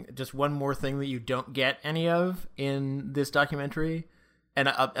thing, just one more thing that you don't get any of in this documentary. And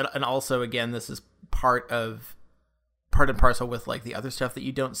also, again, this is part and parcel with like the other stuff that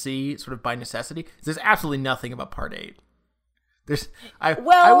you don't see sort of by necessity. There's absolutely nothing about Part 8. You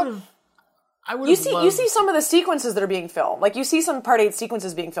see some of the sequences that are being filmed. Like you see some Part 8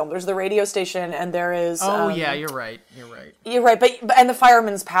 sequences being filmed. There's the radio station, and there is. Oh yeah, you're right. But and the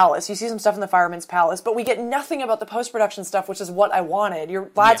Fireman's Palace. You see some stuff in the Fireman's Palace, but we get nothing about the post-production stuff, which is what I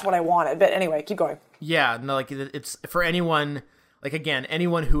wanted. That's what I wanted. But anyway, keep going. Yeah, no, like it's for anyone. Like, again,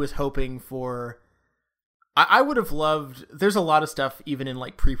 anyone who is hoping for... I would have loved... There's a lot of stuff, even in,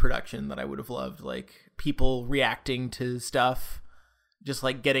 like, pre-production, that I would have loved. Like, people reacting to stuff. Just,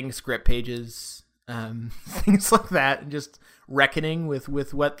 like, getting script pages. Things like that. And just reckoning with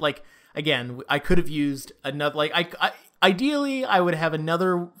what... Like, again, I could have used another... Like, ideally, I would have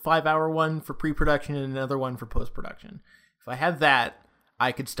another 5-hour one for pre-production and another one for post-production. If I had that,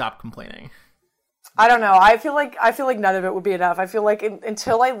 I could stop complaining. I don't know. I feel like none of it would be enough. I feel like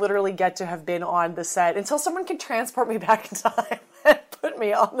until I literally get to have been on the set, until someone can transport me back in time and put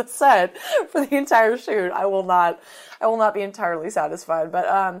me on the set for the entire shoot, I will not be entirely satisfied. But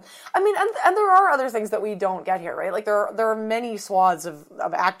I mean, and there are other things that we don't get here, right? Like there are many swaths of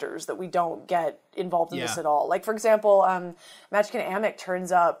actors that we don't get involved in this at all. Like for example, Machkin Amick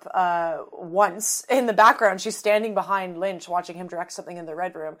turns up once in the background. She's standing behind Lynch watching him direct something in the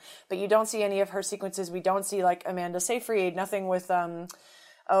Red Room, but you don't see any of her sequences. We don't see like Amanda Seyfried, nothing with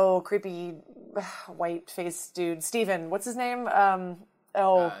creepy white-faced dude, Steven, what's his name?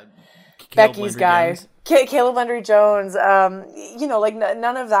 Becky's guy. Caleb Landry Jones, like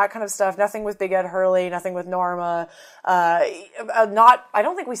none of that kind of stuff. Nothing with Big Ed Hurley, nothing with Norma. I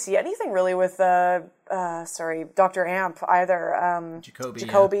don't think we see anything really with, Dr. Amp either.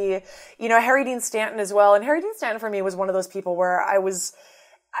 Jacoby. Yeah. Harry Dean Stanton as well. And Harry Dean Stanton for me was one of those people where I was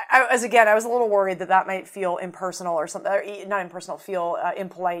I was a little worried that might feel impersonal or something, or not impersonal, feel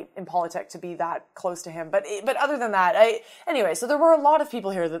impolite, impolitic to be that close to him. But other than that, anyway, so there were a lot of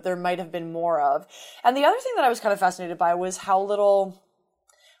people here that there might have been more of. And the other thing that I was kind of fascinated by was how little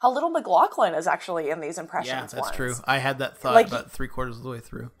McLaughlin is actually in these impressions. Yeah, that's true. I had that thought about 3/4 of the way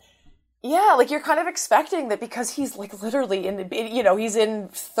through. Yeah, like you're kind of expecting that because he's like literally he's in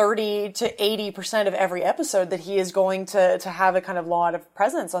 30 to 80% of every episode that he is going to have a kind of lot of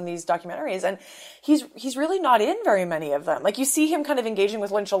presence on these documentaries. And he's really not in very many of them. Like you see him kind of engaging with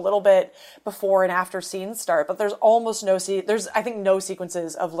Lynch a little bit before and after scenes start, but there's almost no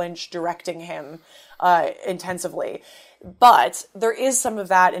sequences of Lynch directing him intensively. But there is some of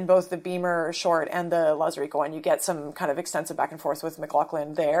that in both the Beamer short and the Lazarenko one. You get some kind of extensive back and forth with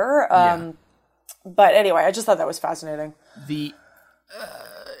McLaughlin there. But anyway, I just thought that was fascinating.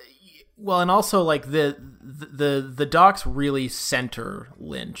 Well, and also like the docs really center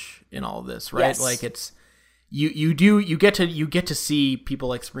Lynch in all this, right? Yes. Like it's you get to see people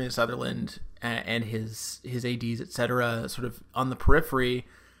like Sabrina Sutherland and his ADs, etc., sort of on the periphery.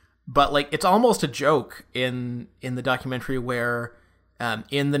 But like it's almost a joke in the documentary where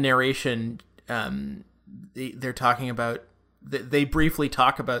in the narration they're talking about they briefly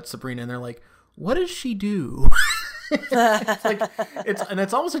talk about Sabrina and they're like, what does she do?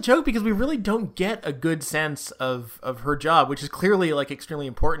 it's almost a joke because we really don't get a good sense of her job, which is clearly like extremely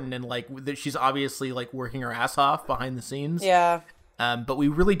important and like that she's obviously like working her ass off behind the scenes. Yeah. But we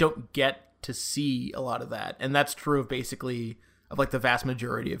really don't get to see a lot of that, and that's true of basically of like the vast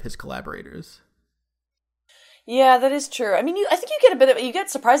majority of his collaborators. Yeah, that is true. I mean, I think you get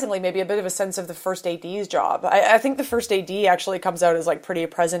surprisingly maybe a bit of a sense of the first AD's job. I think the first AD actually comes out as like pretty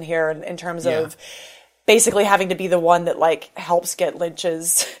present here in terms of basically having to be the one that like helps get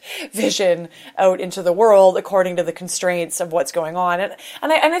Lynch's vision out into the world according to the constraints of what's going on. And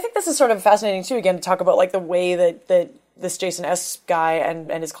I think this is sort of fascinating too, again, to talk about like the way that this Jason S. guy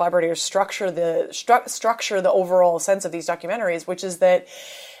and his collaborators structure the overall sense of these documentaries, which is that,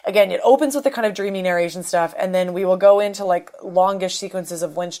 again, it opens with the kind of dreamy narration stuff, and then we will go into like longish sequences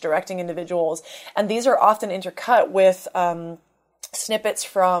of Lynch directing individuals, and these are often intercut with snippets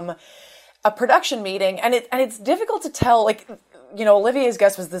from a production meeting, and it's difficult to tell, like, you know, Olivier's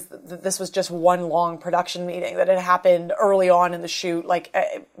guess was this was just one long production meeting that had happened early on in the shoot, like,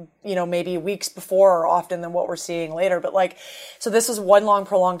 you know, maybe weeks before or often than what we're seeing later. But like, so this is one long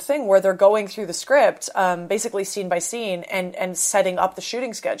prolonged thing where they're going through the script, basically scene by scene and setting up the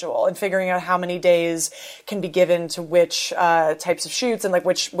shooting schedule and figuring out how many days can be given to which types of shoots and like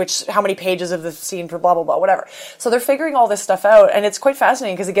how many pages of the scene for blah, blah, blah, whatever. So they're figuring all this stuff out, and it's quite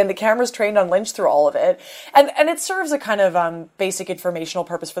fascinating because, again, the camera's trained on Lynch through all of it. And it serves a kind of basic informational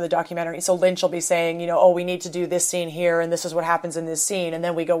purpose for the documentary. So Lynch will be saying, you know, oh, we need to do this scene here, and this is what happens in this scene, and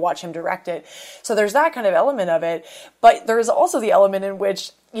then we go watch him direct it. So there's that kind of element of it. But there is also the element in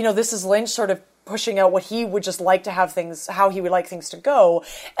which, you know, this is Lynch sort of pushing out what he would just like to have things, how he would like things to go.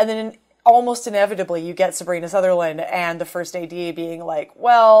 And then almost inevitably you get Sabrina Sutherland and the first AD being like,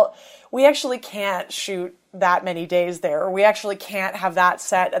 well, we actually can't shoot that many days there, or we actually can't have that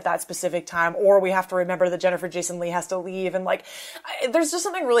set at that specific time, or we have to remember that Jennifer Jason Leigh has to leave. And like, there's just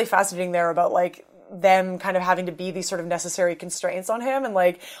something really fascinating there about like them kind of having to be these sort of necessary constraints on him, and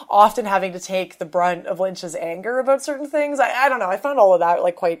like often having to take the brunt of Lynch's anger about certain things. I don't know. I found all of that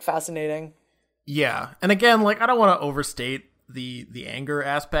like quite fascinating. Yeah. And again, like, I don't want to overstate the anger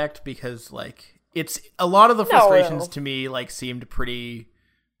aspect, because like it's a lot of the frustrations to me like seemed pretty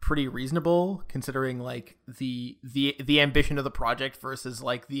reasonable, considering like the ambition of the project versus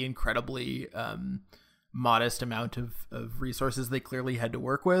like the incredibly modest amount of resources they clearly had to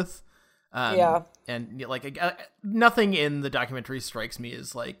work with. And like nothing in the documentary strikes me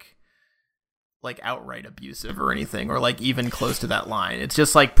as like outright abusive or anything, or like even close to that line. It's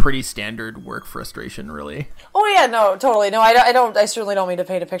just like pretty standard work frustration, really. Oh yeah, no, totally. No, I certainly don't mean to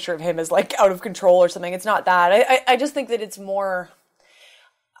paint a picture of him as like out of control or something. It's not that. I just think that it's more,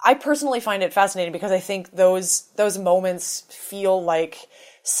 I personally find it fascinating because I think those moments feel like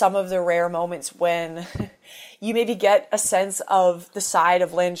some of the rare moments when you maybe get a sense of the side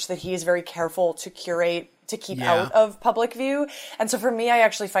of Lynch that he is very careful to curate, to keep out of public view. And so for me, I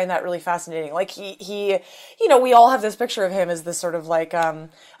actually find that really fascinating. Like he, you know, we all have this picture of him as this sort of like,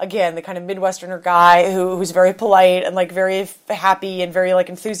 again, the kind of Midwesterner guy who's very polite and like very happy and very like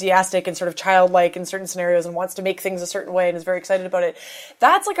enthusiastic and sort of childlike in certain scenarios and wants to make things a certain way and is very excited about it.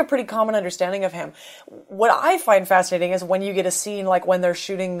 That's like a pretty common understanding of him. What I find fascinating is when you get a scene like when they're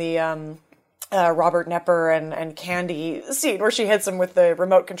shooting the, Robert Nepper and Candy scene where she hits him with the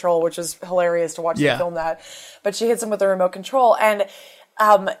remote control, which is hilarious to watch them film that. But she hits him with the remote control. And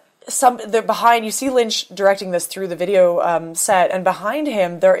they're behind, you see Lynch directing this through the video set, and behind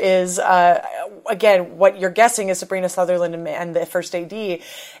him there is again what you're guessing is Sabrina Sutherland and the first AD,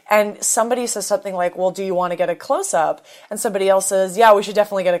 and somebody says something like, well, do you want to get a close-up? And somebody else says, yeah, we should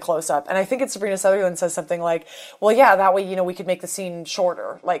definitely get a close-up. And I think it's Sabrina Sutherland says something like, well, yeah, that way, we could make the scene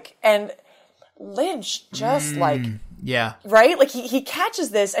shorter. Like, and Lynch just yeah. Right? Like he catches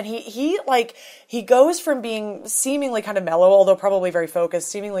this and he goes from being seemingly kind of mellow, although probably very focused,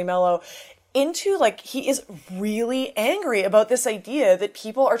 seemingly mellow, into he is really angry about this idea that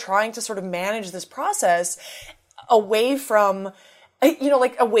people are trying to sort of manage this process away from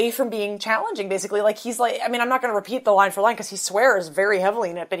away from being challenging, basically. He's I'm not going to repeat the line for line because he swears very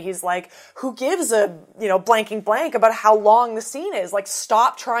heavily in it, but he's like, who gives a, blanking blank about how long the scene is?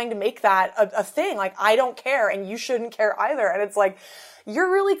 Stop trying to make that a thing. I don't care and you shouldn't care either. And it's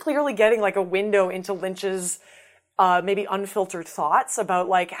you're really clearly getting a window into Lynch's maybe unfiltered thoughts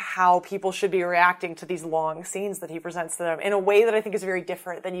about how people should be reacting to these long scenes that he presents to them in a way that I think is very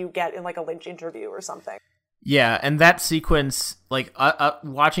different than you get in a Lynch interview or something. Yeah, and that sequence,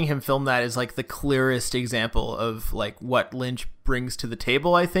 watching him film that is the clearest example of what Lynch brings to the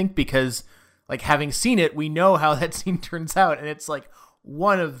table, I think, because having seen it, we know how that scene turns out, and it's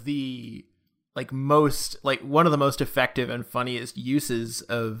one of the most effective and funniest uses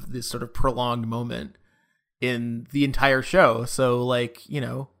of this sort of prolonged moment in the entire show. So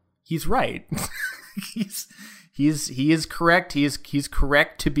he's right. He is correct. He's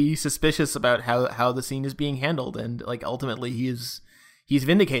correct to be suspicious about how the scene is being handled, and ultimately he's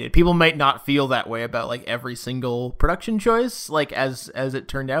vindicated. People might not feel that way about every single production choice as it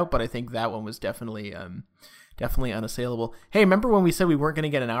turned out, but I think that one was definitely unassailable. Hey, remember when we said we weren't going to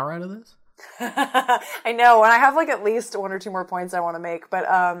get an hour out of this? I know, and I have at least one or two more points I want to make, but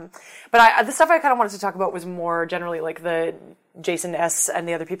the stuff I kind of wanted to talk about was more generally the Jason S. and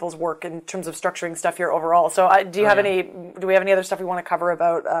the other people's work in terms of structuring stuff here overall. So do we have any other stuff we want to cover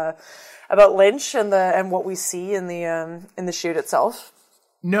about Lynch and what we see in the shoot itself?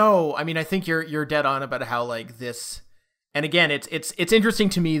 No, I think you're dead on about how this, and again, it's interesting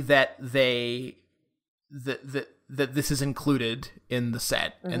to me that that this is included in the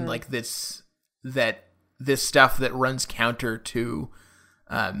set, mm-hmm. and this stuff that runs counter to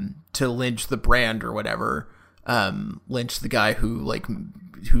Lynch the brand or whatever. Lynch the guy who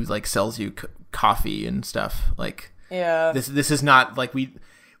sells you coffee and stuff. Yeah. This is not we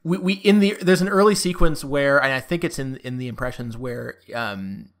there's an early sequence where, and I think it's in the impressions where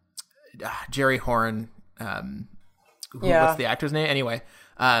Jerry Horn, what's the actor's name anyway?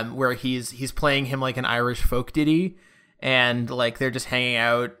 Where he's playing him an Irish folk ditty, and they're just hanging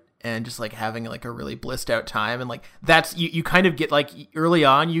out and just having a really blissed out time, and that's you kind of get early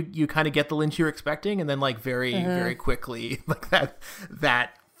on you kind of get the Lynch you're expecting, and then very mm-hmm. very quickly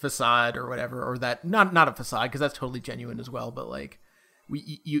that facade or whatever, or that not a facade because that's totally genuine as well, but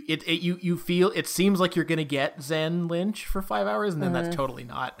you feel it seems like you're gonna get Zen Lynch for 5 hours, and then mm-hmm. that's totally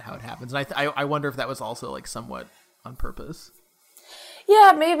not how it happens, and I wonder if that was also somewhat on purpose.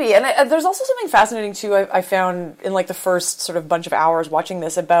 Yeah, maybe. And there's also something fascinating, too, I found in the first sort of bunch of hours watching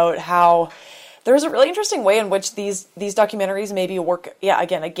this about how there's a really interesting way in which these documentaries maybe work,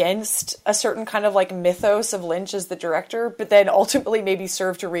 again, against a certain kind of mythos of Lynch as the director, but then ultimately maybe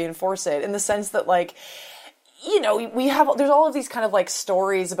serve to reinforce it in the sense that there's all of these kind of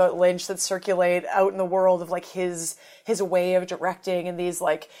stories about Lynch that circulate out in the world of his way of directing, and these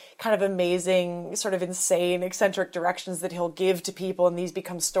kind of amazing, sort of insane, eccentric directions that he'll give to people, and these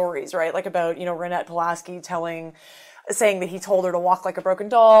become stories, right? About, Renette Pulaski saying that he told her to walk like a broken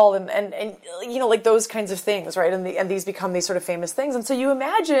doll, and those kinds of things, right? And these become these sort of famous things. And so you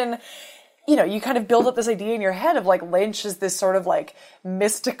imagine, you kind of build up this idea in your head of Lynch is this sort of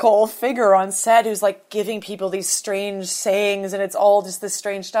mystical figure on set who's giving people these strange sayings, and it's all just this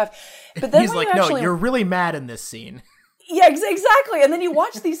strange stuff. But then he's no, you're really mad in this scene. Yeah, exactly. And then you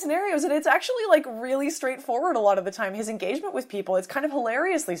watch these scenarios, and it's actually really straightforward a lot of the time. His engagement with people, it's kind of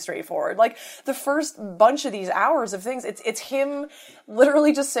hilariously straightforward. The first bunch of these hours of things, it's him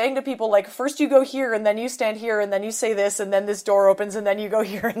literally just saying to people, first you go here, and then you stand here, and then you say this, and then this door opens, and then you go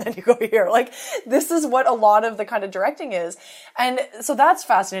here, and then you go here. This is what a lot of the kind of directing is. And so that's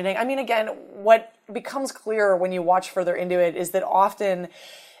fascinating. Again, what becomes clearer when you watch further into it is that often,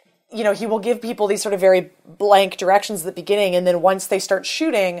 he will give people these sort of very blank directions at the beginning, and then once they start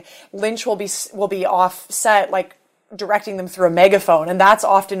shooting, Lynch will be off set, directing them through a megaphone. And that's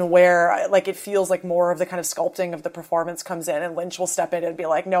often where like it feels like more of the kind of sculpting of the performance comes in, and Lynch will step in and be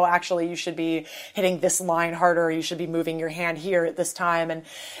like, no, actually you should be hitting this line harder, you should be moving your hand here at this time. And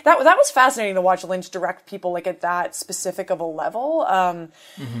that was fascinating to watch Lynch direct people like at that specific of a level.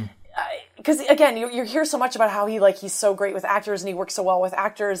 Because again, you hear so much about how he's so great with actors and he works so well with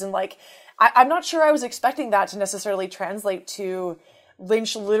actors, and like I'm not sure I was expecting that to necessarily translate to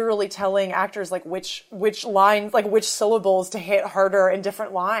Lynch literally telling actors like which lines, like which syllables to hit harder in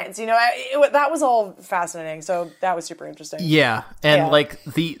different lines. That was all fascinating. So that was super interesting. Yeah, and like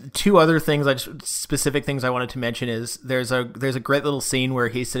the two other things, specific things I wanted to mention is there's a great little scene where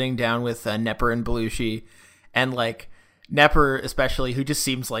he's sitting down with Nepper and Belushi, and like Nepper especially, who just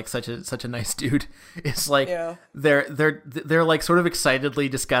seems like such a nice dude, is like they're like sort of excitedly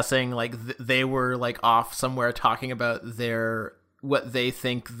discussing like they were like off somewhere talking about what they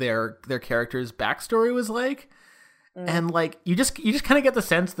think their character's backstory was like. And like you just kind of get the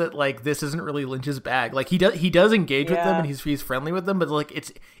sense that like this isn't really Lynch's bag. Like he does engage with them and he's friendly with them, but like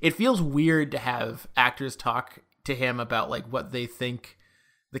it feels weird to have actors talk to him about like what they think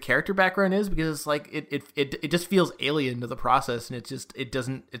the character background is, because like it just feels alien to the process, and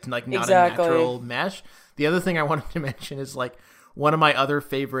it's like not a natural mesh. The other thing I wanted to mention is like one of my other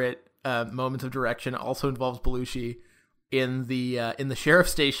favorite moments of direction also involves Belushi in the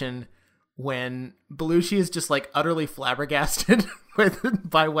sheriff's station, when Belushi is just like utterly flabbergasted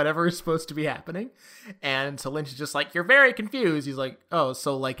by whatever is supposed to be happening, and so Lynch is just like, you're very confused. He's like, oh,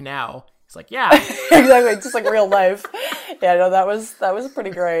 so like now? He's like, yeah. Exactly, just like real life. Yeah, no, that was pretty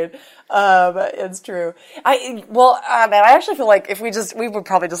great. It's true. Man, I actually feel like if we would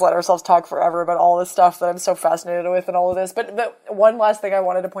probably just let ourselves talk forever about all this stuff that I'm so fascinated with and all of this. But the one last thing I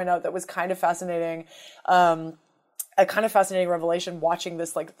wanted to point out that was kind of fascinating, a kind of fascinating revelation watching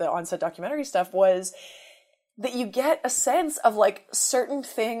this, like the on-set documentary stuff, was that you get a sense of like certain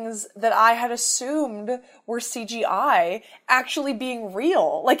things that I had assumed were CGI actually being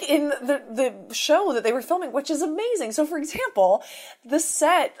real, like in the show that they were filming, which is amazing. So for example, the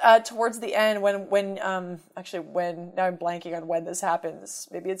set towards the end when now I'm blanking on when this happens.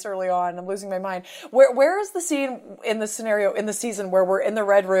 Maybe it's early on. I'm losing my mind. Where is the scene in the scenario in the season where we're in the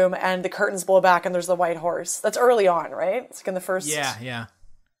red room and the curtains blow back and there's the white horse? That's early on, right? It's like in the first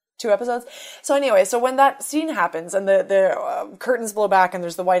 2 episodes. So anyway, so when that scene happens and the curtains blow back and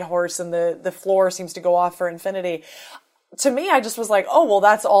there's the white horse and the floor seems to go off for infinity, to me, I just was like, oh, well,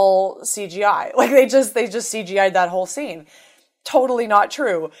 that's all CGI. Like they just CGI'd that whole scene. Totally not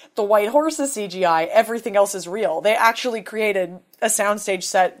true. The white horse is CGI. Everything else is real. They actually created a soundstage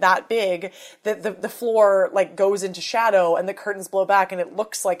set that big that the floor like goes into shadow and the curtains blow back and it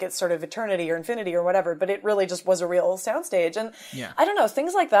looks like it's sort of eternity or infinity or whatever, but it really just was a real soundstage. And I don't know,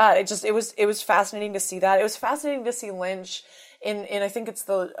 things like that. It was fascinating to see that. It was fascinating to see Lynch in I think it's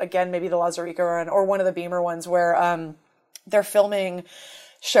maybe the Lazareca run or one of the Beamer ones where they're filming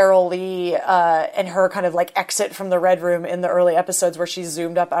Cheryl Lee and her kind of like exit from the red room in the early episodes where she's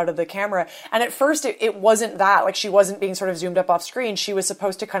zoomed up out of the camera. And at first it wasn't that, like she wasn't being sort of zoomed up off screen. She was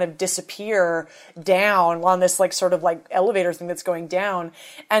supposed to kind of disappear down on this like sort of like elevator thing that's going down.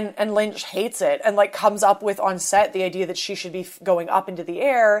 And Lynch hates it and like comes up with on set the idea that she should be going up into the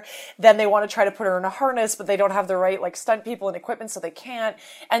air. Then they want to try to put her in a harness, but they don't have the right like stunt people and equipment, so they can't.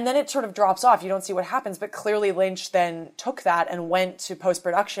 And then it sort of drops off. You don't see what happens, but clearly Lynch then took that and went to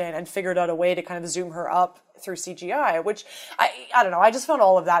post-production and figured out a way to kind of zoom her up through CGI, which I don't know. I just found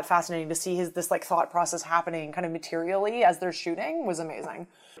all of that fascinating to see this like thought process happening kind of materially as they're shooting was amazing.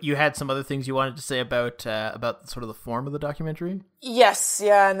 You had some other things you wanted to say about sort of the form of the documentary? Yes,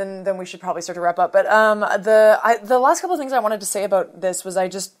 yeah, and then we should probably start to wrap up. But the last couple of things I wanted to say about this was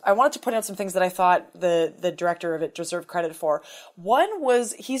I wanted to point out some things that I thought the director of it deserved credit for. One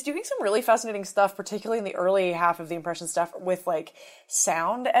was he's doing some really fascinating stuff, particularly in the early half of the Impression stuff, with like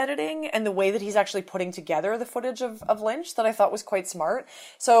sound editing and the way that he's actually putting together the footage of Lynch that I thought was quite smart.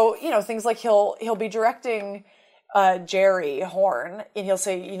 So, things like he'll be directing Jerry Horn, and he'll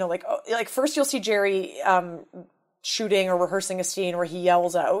say, like first you'll see Jerry shooting or rehearsing a scene where he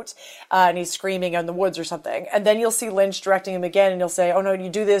yells out and he's screaming in the woods or something, and then you'll see Lynch directing him again, and he'll say, oh no, you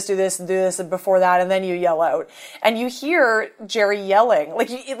do this, and before that, and then you yell out, and you hear Jerry yelling,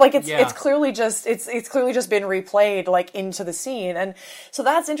 it's clearly just it's clearly just been replayed like into the scene, and so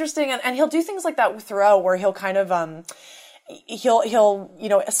that's interesting, and he'll do things like that throughout, where he'll kind of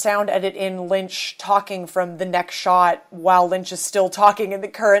he'll sound edit in Lynch talking from the next shot while Lynch is still talking in the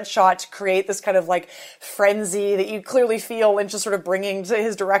current shot to create this kind of like frenzy that you clearly feel Lynch is sort of bringing to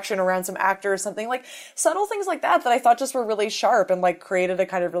his direction around some actor or something. Like subtle things like that I thought just were really sharp and like created a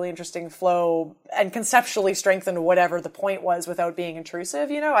kind of really interesting flow and conceptually strengthened whatever the point was without being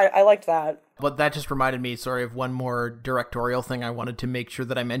intrusive. I liked that. But that just reminded me, sorry, of one more directorial thing I wanted to make sure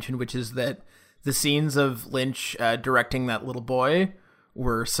that I mentioned, which is that the scenes of Lynch directing that little boy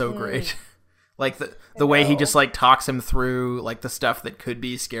were so great. Like the way he just like talks him through like the stuff that could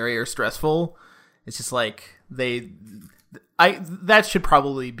be scary or stressful. It's just like that should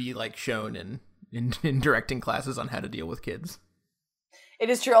probably be like shown in directing classes on how to deal with kids. It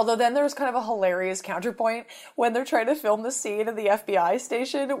is true, although then there's kind of a hilarious counterpoint when they're trying to film the scene in the FBI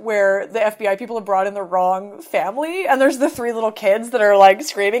station where the FBI people have brought in the wrong family, and there's the 3 little kids that are like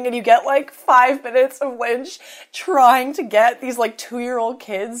screaming, and you get like 5 minutes of Lynch trying to get these like 2-year-old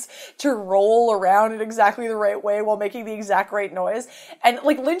kids to roll around in exactly the right way while making the exact right noise. And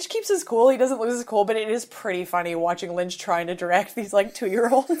like Lynch keeps his cool, he doesn't lose his cool, but it is pretty funny watching Lynch trying to direct these like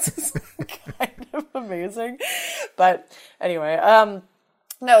 2-year-olds. It's kind of amazing. But anyway,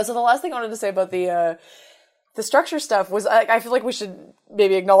 no, so the last thing I wanted to say about the structure stuff was I feel like we should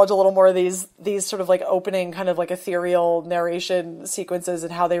maybe acknowledge a little more of these sort of like opening kind of like ethereal narration sequences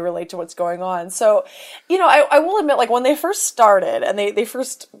and how they relate to what's going on. So, I will admit, like when they first started and they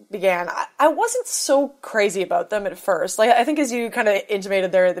first began, I wasn't so crazy about them at first. Like I think as you kind of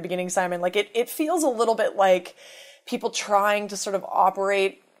intimated there at the beginning, Simon, like it feels a little bit like people trying to sort of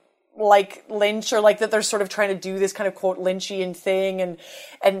operate like Lynch, or like that they're sort of trying to do this kind of quote Lynchian thing, and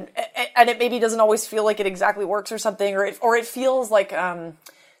it maybe doesn't always feel like it exactly works or something, or it feels like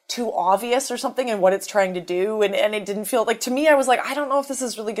too obvious or something in what it's trying to do, and it didn't feel like, to me, I was like, I don't know if this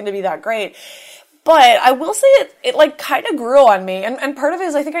is really going to be that great. But I will say it like kind of grew on me, and part of it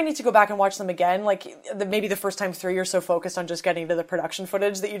is I think I need to go back and watch them again. Like maybe the first time through, you're so focused on just getting to the production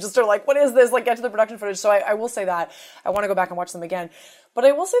footage that you just are like, what is this? Like get to the production footage. So I will say that I want to go back and watch them again. But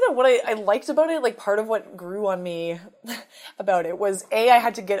I will say that what I liked about it, like part of what grew on me about it was I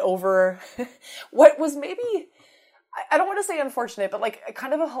had to get over what was maybe, I don't want to say unfortunate, but like a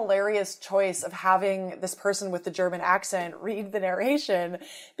kind of a hilarious choice of having this person with the German accent read the narration,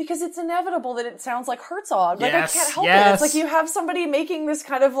 because it's inevitable that it sounds like Herzog. Like I can't help it. It's like you have somebody making this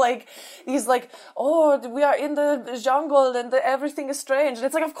kind of like, these like, oh, we are in the jungle and everything is strange. And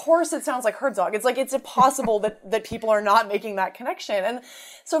it's like, of course it sounds like Herzog. It's like, it's impossible that people are not making that connection. And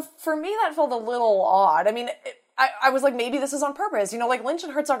so for me, that felt a little odd. I mean, I was like, maybe this is on purpose. Like Lynch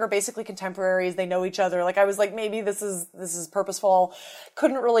and Herzog are basically contemporaries. They know each other. Like I was like, maybe this is purposeful.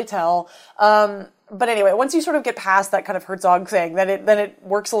 Couldn't really tell. But anyway, once you sort of get past that kind of Herzog thing, then it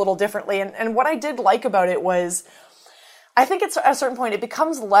works a little differently. And what I did like about it was, I think it's at a certain point, it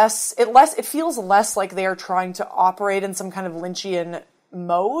becomes it feels less like they are trying to operate in some kind of Lynchian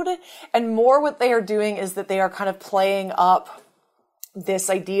mode, and more what they are doing is that they are kind of playing up this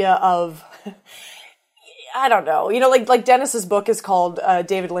idea of, I don't know, like Dennis's book is called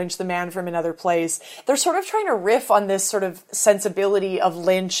David Lynch, The Man from Another Place. They're sort of trying to riff on this sort of sensibility of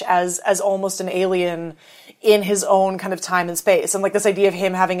Lynch as almost an alien in his own kind of time and space, and like this idea of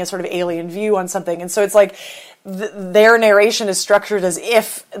him having a sort of alien view on something. And so it's like their narration is structured as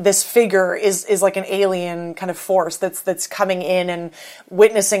if this figure is like an alien kind of force that's coming in and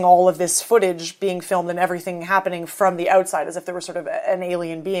witnessing all of this footage being filmed and everything happening from the outside, as if there were sort of an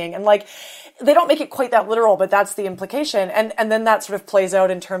alien being. And like, they don't make it quite that literal, but that's the implication. And then that sort of plays out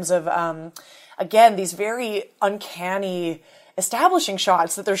in terms of, again, these very uncanny establishing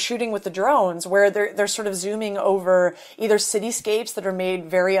shots that they're shooting with the drones, where they're sort of zooming over either cityscapes that are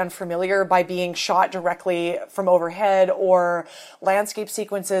made very unfamiliar by being shot directly from overhead, or landscape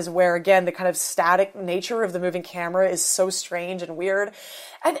sequences where, again, the kind of static nature of the moving camera is so strange and weird.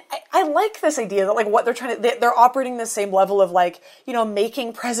 And I like this idea that like what they're trying to, they're operating the same level of like,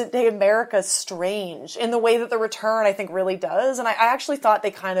 making present day America strange in the way that The Return, I think, really does. And I actually thought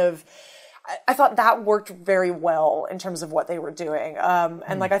I thought that worked very well in terms of what they were doing.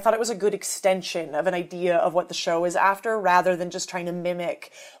 And like, I thought it was a good extension of an idea of what the show is after, rather than just trying to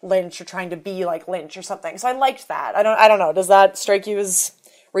mimic Lynch or trying to be like Lynch or something. So I liked that. I don't know. Does that strike you as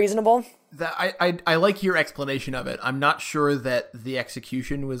reasonable? I like your explanation of it. I'm not sure that the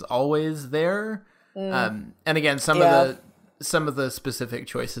execution was always there. And again, some of the specific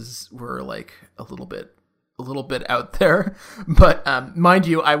choices were like a little bit out there, but mind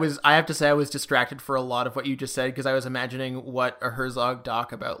you, I have to say I was distracted for a lot of what you just said, because I was imagining what a Herzog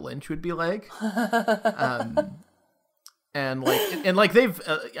doc about Lynch would be like. And like they've,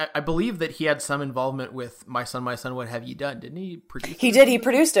 I believe that he had some involvement with My Son, What Have You Done? Didn't he produce it? He did. He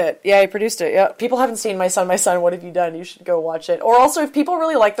produced it. Yeah, he produced it. Yeah. People haven't seen My Son, What Have You Done? You should go watch it. Or also, if people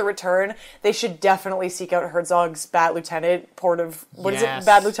really like The Return, they should definitely seek out Herzog's Bad Lieutenant,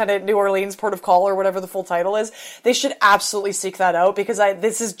 Bad Lieutenant, New Orleans, Port of Call, or whatever the full title is. They should absolutely seek that out, because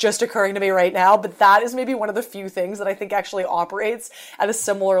this is just occurring to me right now, but that is maybe one of the few things that I think actually operates at a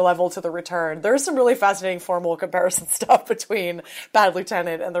similar level to The Return. There's some really fascinating formal comparison stuff between Bad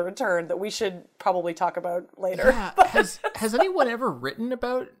Lieutenant and The Return that we should probably talk about later. Yeah. Has anyone ever written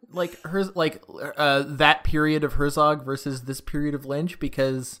about that period of Herzog versus this period of Lynch?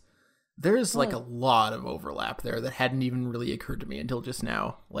 Because there's like a lot of overlap there that hadn't even really occurred to me until just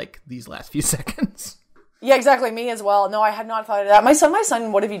now, like these last few seconds. Yeah, exactly. Me as well. No, I had not thought of that. My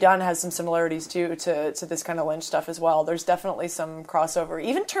son, What Have You Done? Has some similarities too to this kind of Lynch stuff as well. There's definitely some crossover,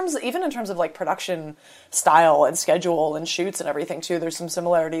 even in terms of like production style and schedule and shoots and everything too. There's some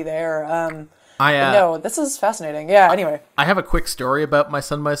similarity there. No, this is fascinating. Yeah. Anyway, I have a quick story about My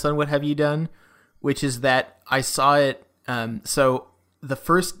Son, What Have You Done? Which is that I saw it. So the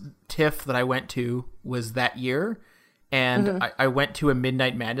first TIFF that I went to was that year. And I went to a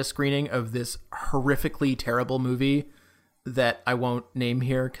Midnight Madness screening of this horrifically terrible movie that I won't name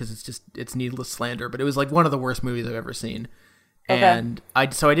here because it's needless slander, but it was like one of the worst movies I've ever seen. Okay. And I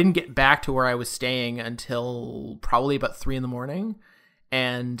didn't get back to where I was staying until probably about 3 a.m.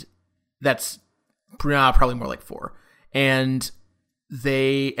 And that's probably more like 4. And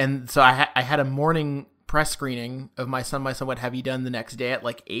so I had a morning press screening of My Son, What Have You Done? The next day at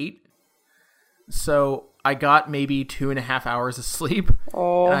like 8. So I got maybe 2.5 hours of sleep,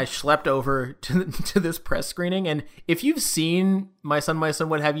 and I schlepped over to this press screening. And if you've seen My Son,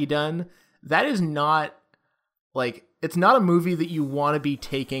 What Have You Done? That is not like, it's not a movie that you want to be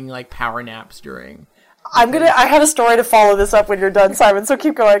taking like power naps during. I have a story to follow this up when you're done, Simon. So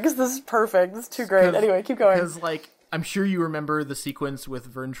keep going, because this is perfect. This is too great. Anyway, keep going. Because like, I'm sure you remember the sequence with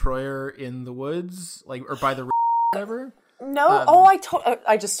Vern Troyer in the woods, like, or by the whatever. No.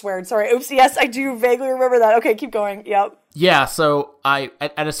 I just sweared. Sorry. Oops. Yes, I do vaguely remember that. Okay, keep going. Yep. Yeah. So at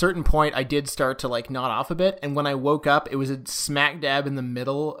a certain point, I did start to like nod off a bit, and when I woke up, it was a smack dab in the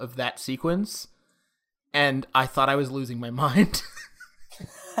middle of that sequence, and I thought I was losing my mind.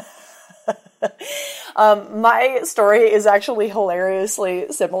 My story is actually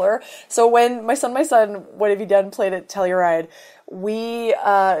hilariously similar. So when My Son, What Have You Done? Played at Telluride, we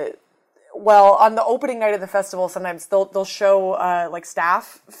on the opening night of the festival, sometimes they'll show like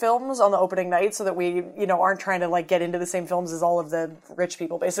staff films on the opening night, so that we aren't trying to like get into the same films as all of the rich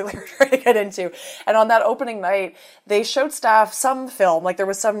people basically are trying to get into. And on that opening night, they showed staff some film, like there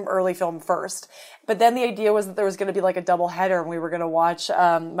was some early film first. But then the idea was that there was going to be like a double header, and we were going to watch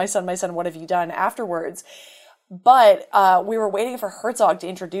My Son, What Have You Done? Afterwards. But we were waiting for Herzog to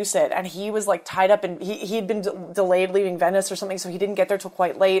introduce it, and he was like tied up, and he'd been delayed leaving Venice or something, so he didn't get there till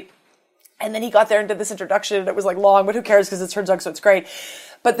quite late. And then he got there and did this introduction, and it was like long, but who cares, because it's Herzog, so it's great.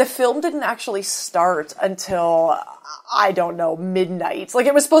 But the film didn't actually start until, I don't know, midnight. Like,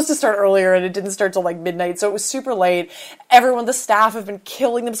 it was supposed to start earlier, and it didn't start till like midnight, so it was super late. Everyone, the staff have been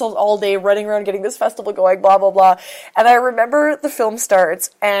killing themselves all day, running around getting this festival going, blah, blah, blah. And I remember the film starts,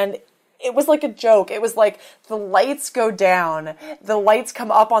 and it was like a joke. It was like the lights go down, the lights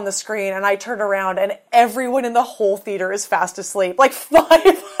come up on the screen, and I turn around, and everyone in the whole theater is fast asleep. Like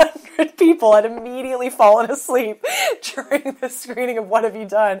 500 people had immediately fallen asleep during the screening of What Have You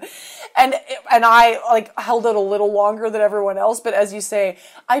Done? And I like held out a little longer than everyone else, but as you say,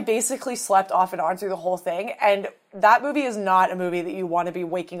 I basically slept off and on through the whole thing. And that movie is not a movie that you want to be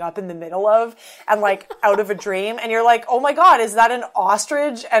waking up in the middle of and like out of a dream. And you're like, oh my God, is that an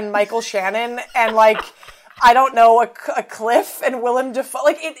ostrich and Michael Shannon and like, I don't know, a cliff and Willem Dafoe?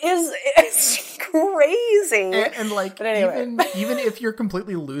 Like it's crazy. And like, but anyway. even if you're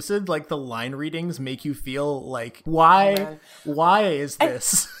completely lucid, like the line readings make you feel like, why is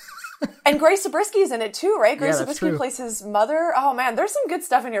this? And Grace Zabriskie's in it too, right? Grace Zabriskie plays his mother. Oh man, there's some good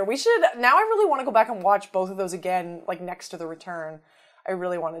stuff in here. Now I really want to go back and watch both of those again, like next to The Return. I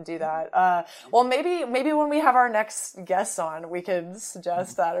really want to do that. Well, maybe when we have our next guests on, we could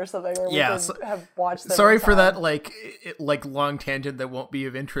suggest that or something, or we could have watched them. Sorry for that, like long tangent that won't be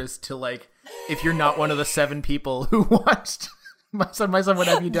of interest to like, if you're not one of the 7 people who watched My Son, What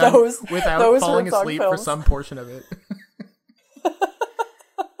Have You Done? without falling asleep for some portion of it.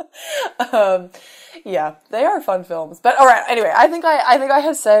 Yeah, they are fun films. But all right, anyway, I think I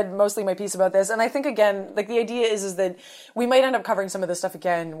have said mostly my piece about this, and I think again, like the idea is that we might end up covering some of this stuff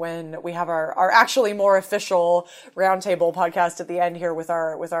again when we have our actually more official roundtable podcast at the end here with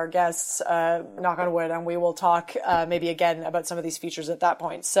our guests, knock on wood, and we will talk maybe again about some of these features at that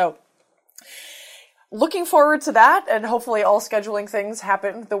point. So looking forward to that, and hopefully all scheduling things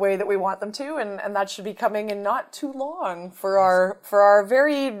happen the way that we want them to, and that should be coming in not too long for our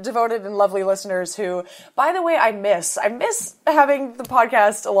very devoted and lovely listeners who, by the way, I miss having the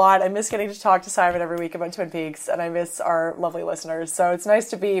podcast a lot. I miss getting to talk to Simon every week about Twin Peaks, and I miss our lovely listeners. So it's nice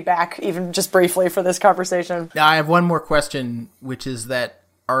to be back, even just briefly, for this conversation. Now, I have one more question, which is that,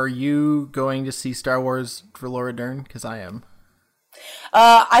 are you going to see Star Wars for Laura Dern? Because I am.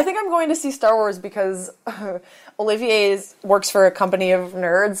 I think I'm going to see Star Wars because Olivier works for a company of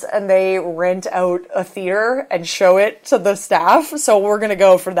nerds and they rent out a theater and show it to the staff. So we're going to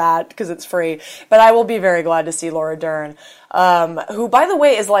go for that because it's free. But I will be very glad to see Laura Dern, who, by the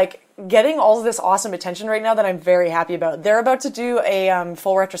way, is like getting all of this awesome attention right now that I'm very happy about. They're about to do a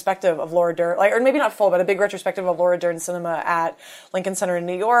full retrospective of Laura Dern, or maybe not full, but a big retrospective of Laura Dern cinema at Lincoln Center in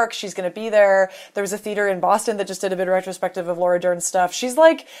New York. She's going to be there. There was a theater in Boston that just did a big retrospective of Laura Dern stuff. She's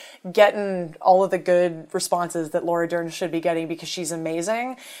like getting all of the good responses that Laura Dern should be getting because she's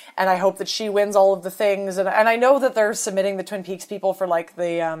amazing. And I hope that she wins all of the things. And I know that they're submitting the Twin Peaks people for like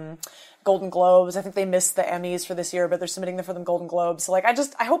the Golden Globes. I think they missed the Emmys for this year, but they're submitting them for the Golden Globes. So like,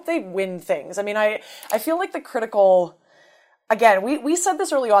 I hope they win things. I mean, I feel like the critical, again, we said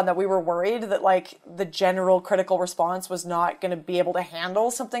this early on that we were worried that like the general critical response was not going to be able to handle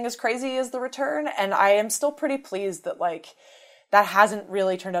something as crazy as The Return. And I am still pretty pleased that like, that hasn't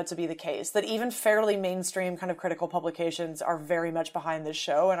really turned out to be the case, that even fairly mainstream kind of critical publications are very much behind this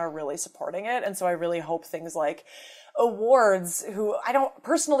show and are really supporting it. And so I really hope things like awards, who I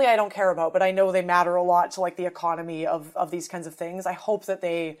don't care about, but I know they matter a lot to like the economy of these kinds of things. I hope that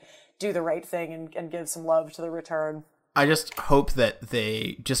they do the right thing and give some love to The Return. I just hope that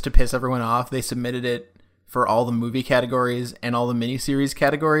they, just to piss everyone off, they submitted it for all the movie categories and all the miniseries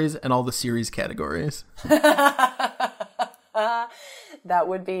categories and all the series categories. That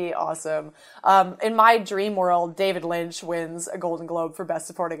would be awesome. In my dream world, David Lynch wins a Golden Globe for Best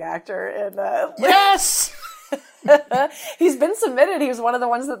Supporting Actor. Yes! He's been submitted. He was one of the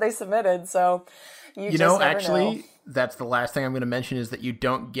ones that they submitted. So you know, actually, that's the last thing I'm going to mention is that you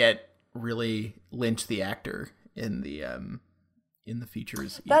don't get really Lynch the actor in the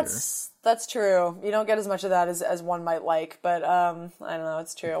features either. That's true. You don't get as much of that as one might like, but I don't know,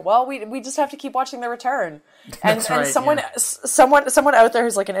 it's true. Well, we just have to keep watching The Return. And someone out there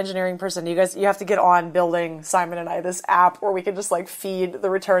who's like an engineering person, you have to get on building Simon and I this app where we can just like feed The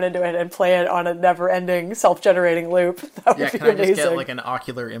Return into it and play it on a never-ending self-generating loop. That would be can amazing. I just get like an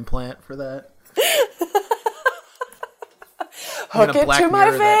ocular implant for that? Hook it to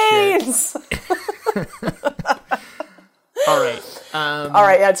my veins. All right. All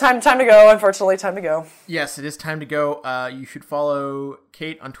right. Yeah. Time to go. Unfortunately, time to go. Yes, it is time to go. You should follow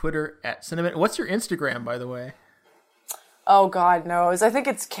Kate on Twitter @Cinnamon. What's your Instagram, by the way? Oh, God knows. I think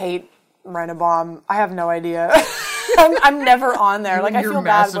it's Kate Renabaum. I have no idea. I'm never on there. Like I feel bad when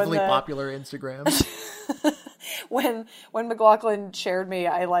massively popular Instagram. when McLaughlin shared me,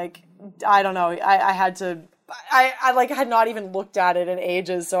 I don't know. I had to. I like had not even looked at it in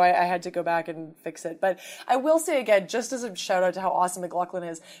ages, so I had to go back and fix it. But I will say again, just as a shout out to how awesome McLaughlin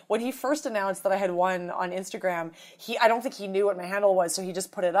is, when he first announced that I had won on Instagram, I don't think he knew what my handle was, so he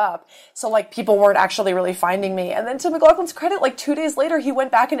just put it up. So like people weren't actually really finding me. And then to McLaughlin's credit, like 2 days later, he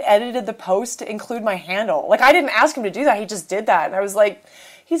went back and edited the post to include my handle. Like I didn't ask him to do that; he just did that, and I was like,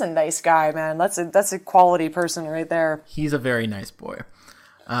 he's a nice guy, man. That's a quality person right there. He's a very nice boy.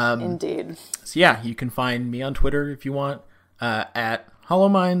 Indeed. So yeah, you can find me on Twitter if you want, at Hollow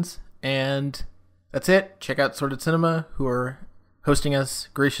Minds, and that's it. Check out Sorted Cinema, who are hosting us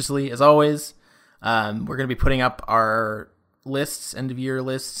graciously as always. We're going to be putting up our lists, end of year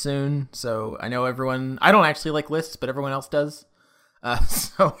lists soon. So I know I don't actually like lists, but everyone else does.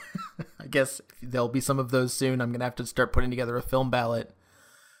 So I guess there'll be some of those soon. I'm going to have to start putting together a film ballot,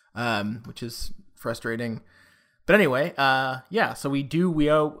 which is frustrating. But anyway, so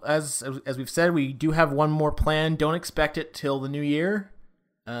as we've said, we do have one more plan. Don't expect it till the new year.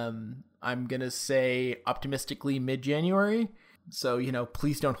 I'm going to say optimistically mid-January. So,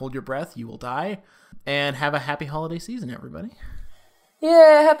 please don't hold your breath. You will die. And have a happy holiday season, everybody.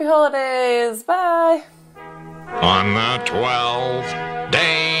 Yeah, happy holidays. Bye. On the 12th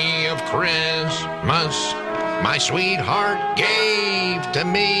day of Christmas, my sweetheart gave to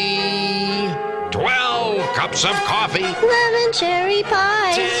me 12 cups of coffee. 11 cherry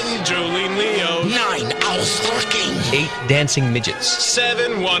pies. 10 Jolene Leo. 9 owls lurking. 8 dancing midgets.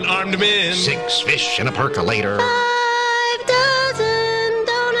 7 one-armed men. 6 fish in a percolator. 5 dozen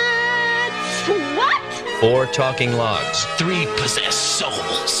donuts. What? 4 talking logs. 3 possessed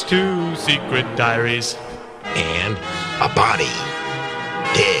souls. 2 secret diaries. And a body.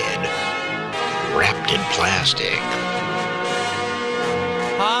 Dead. Wrapped in plastic.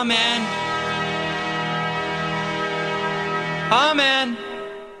 Amen. Amen.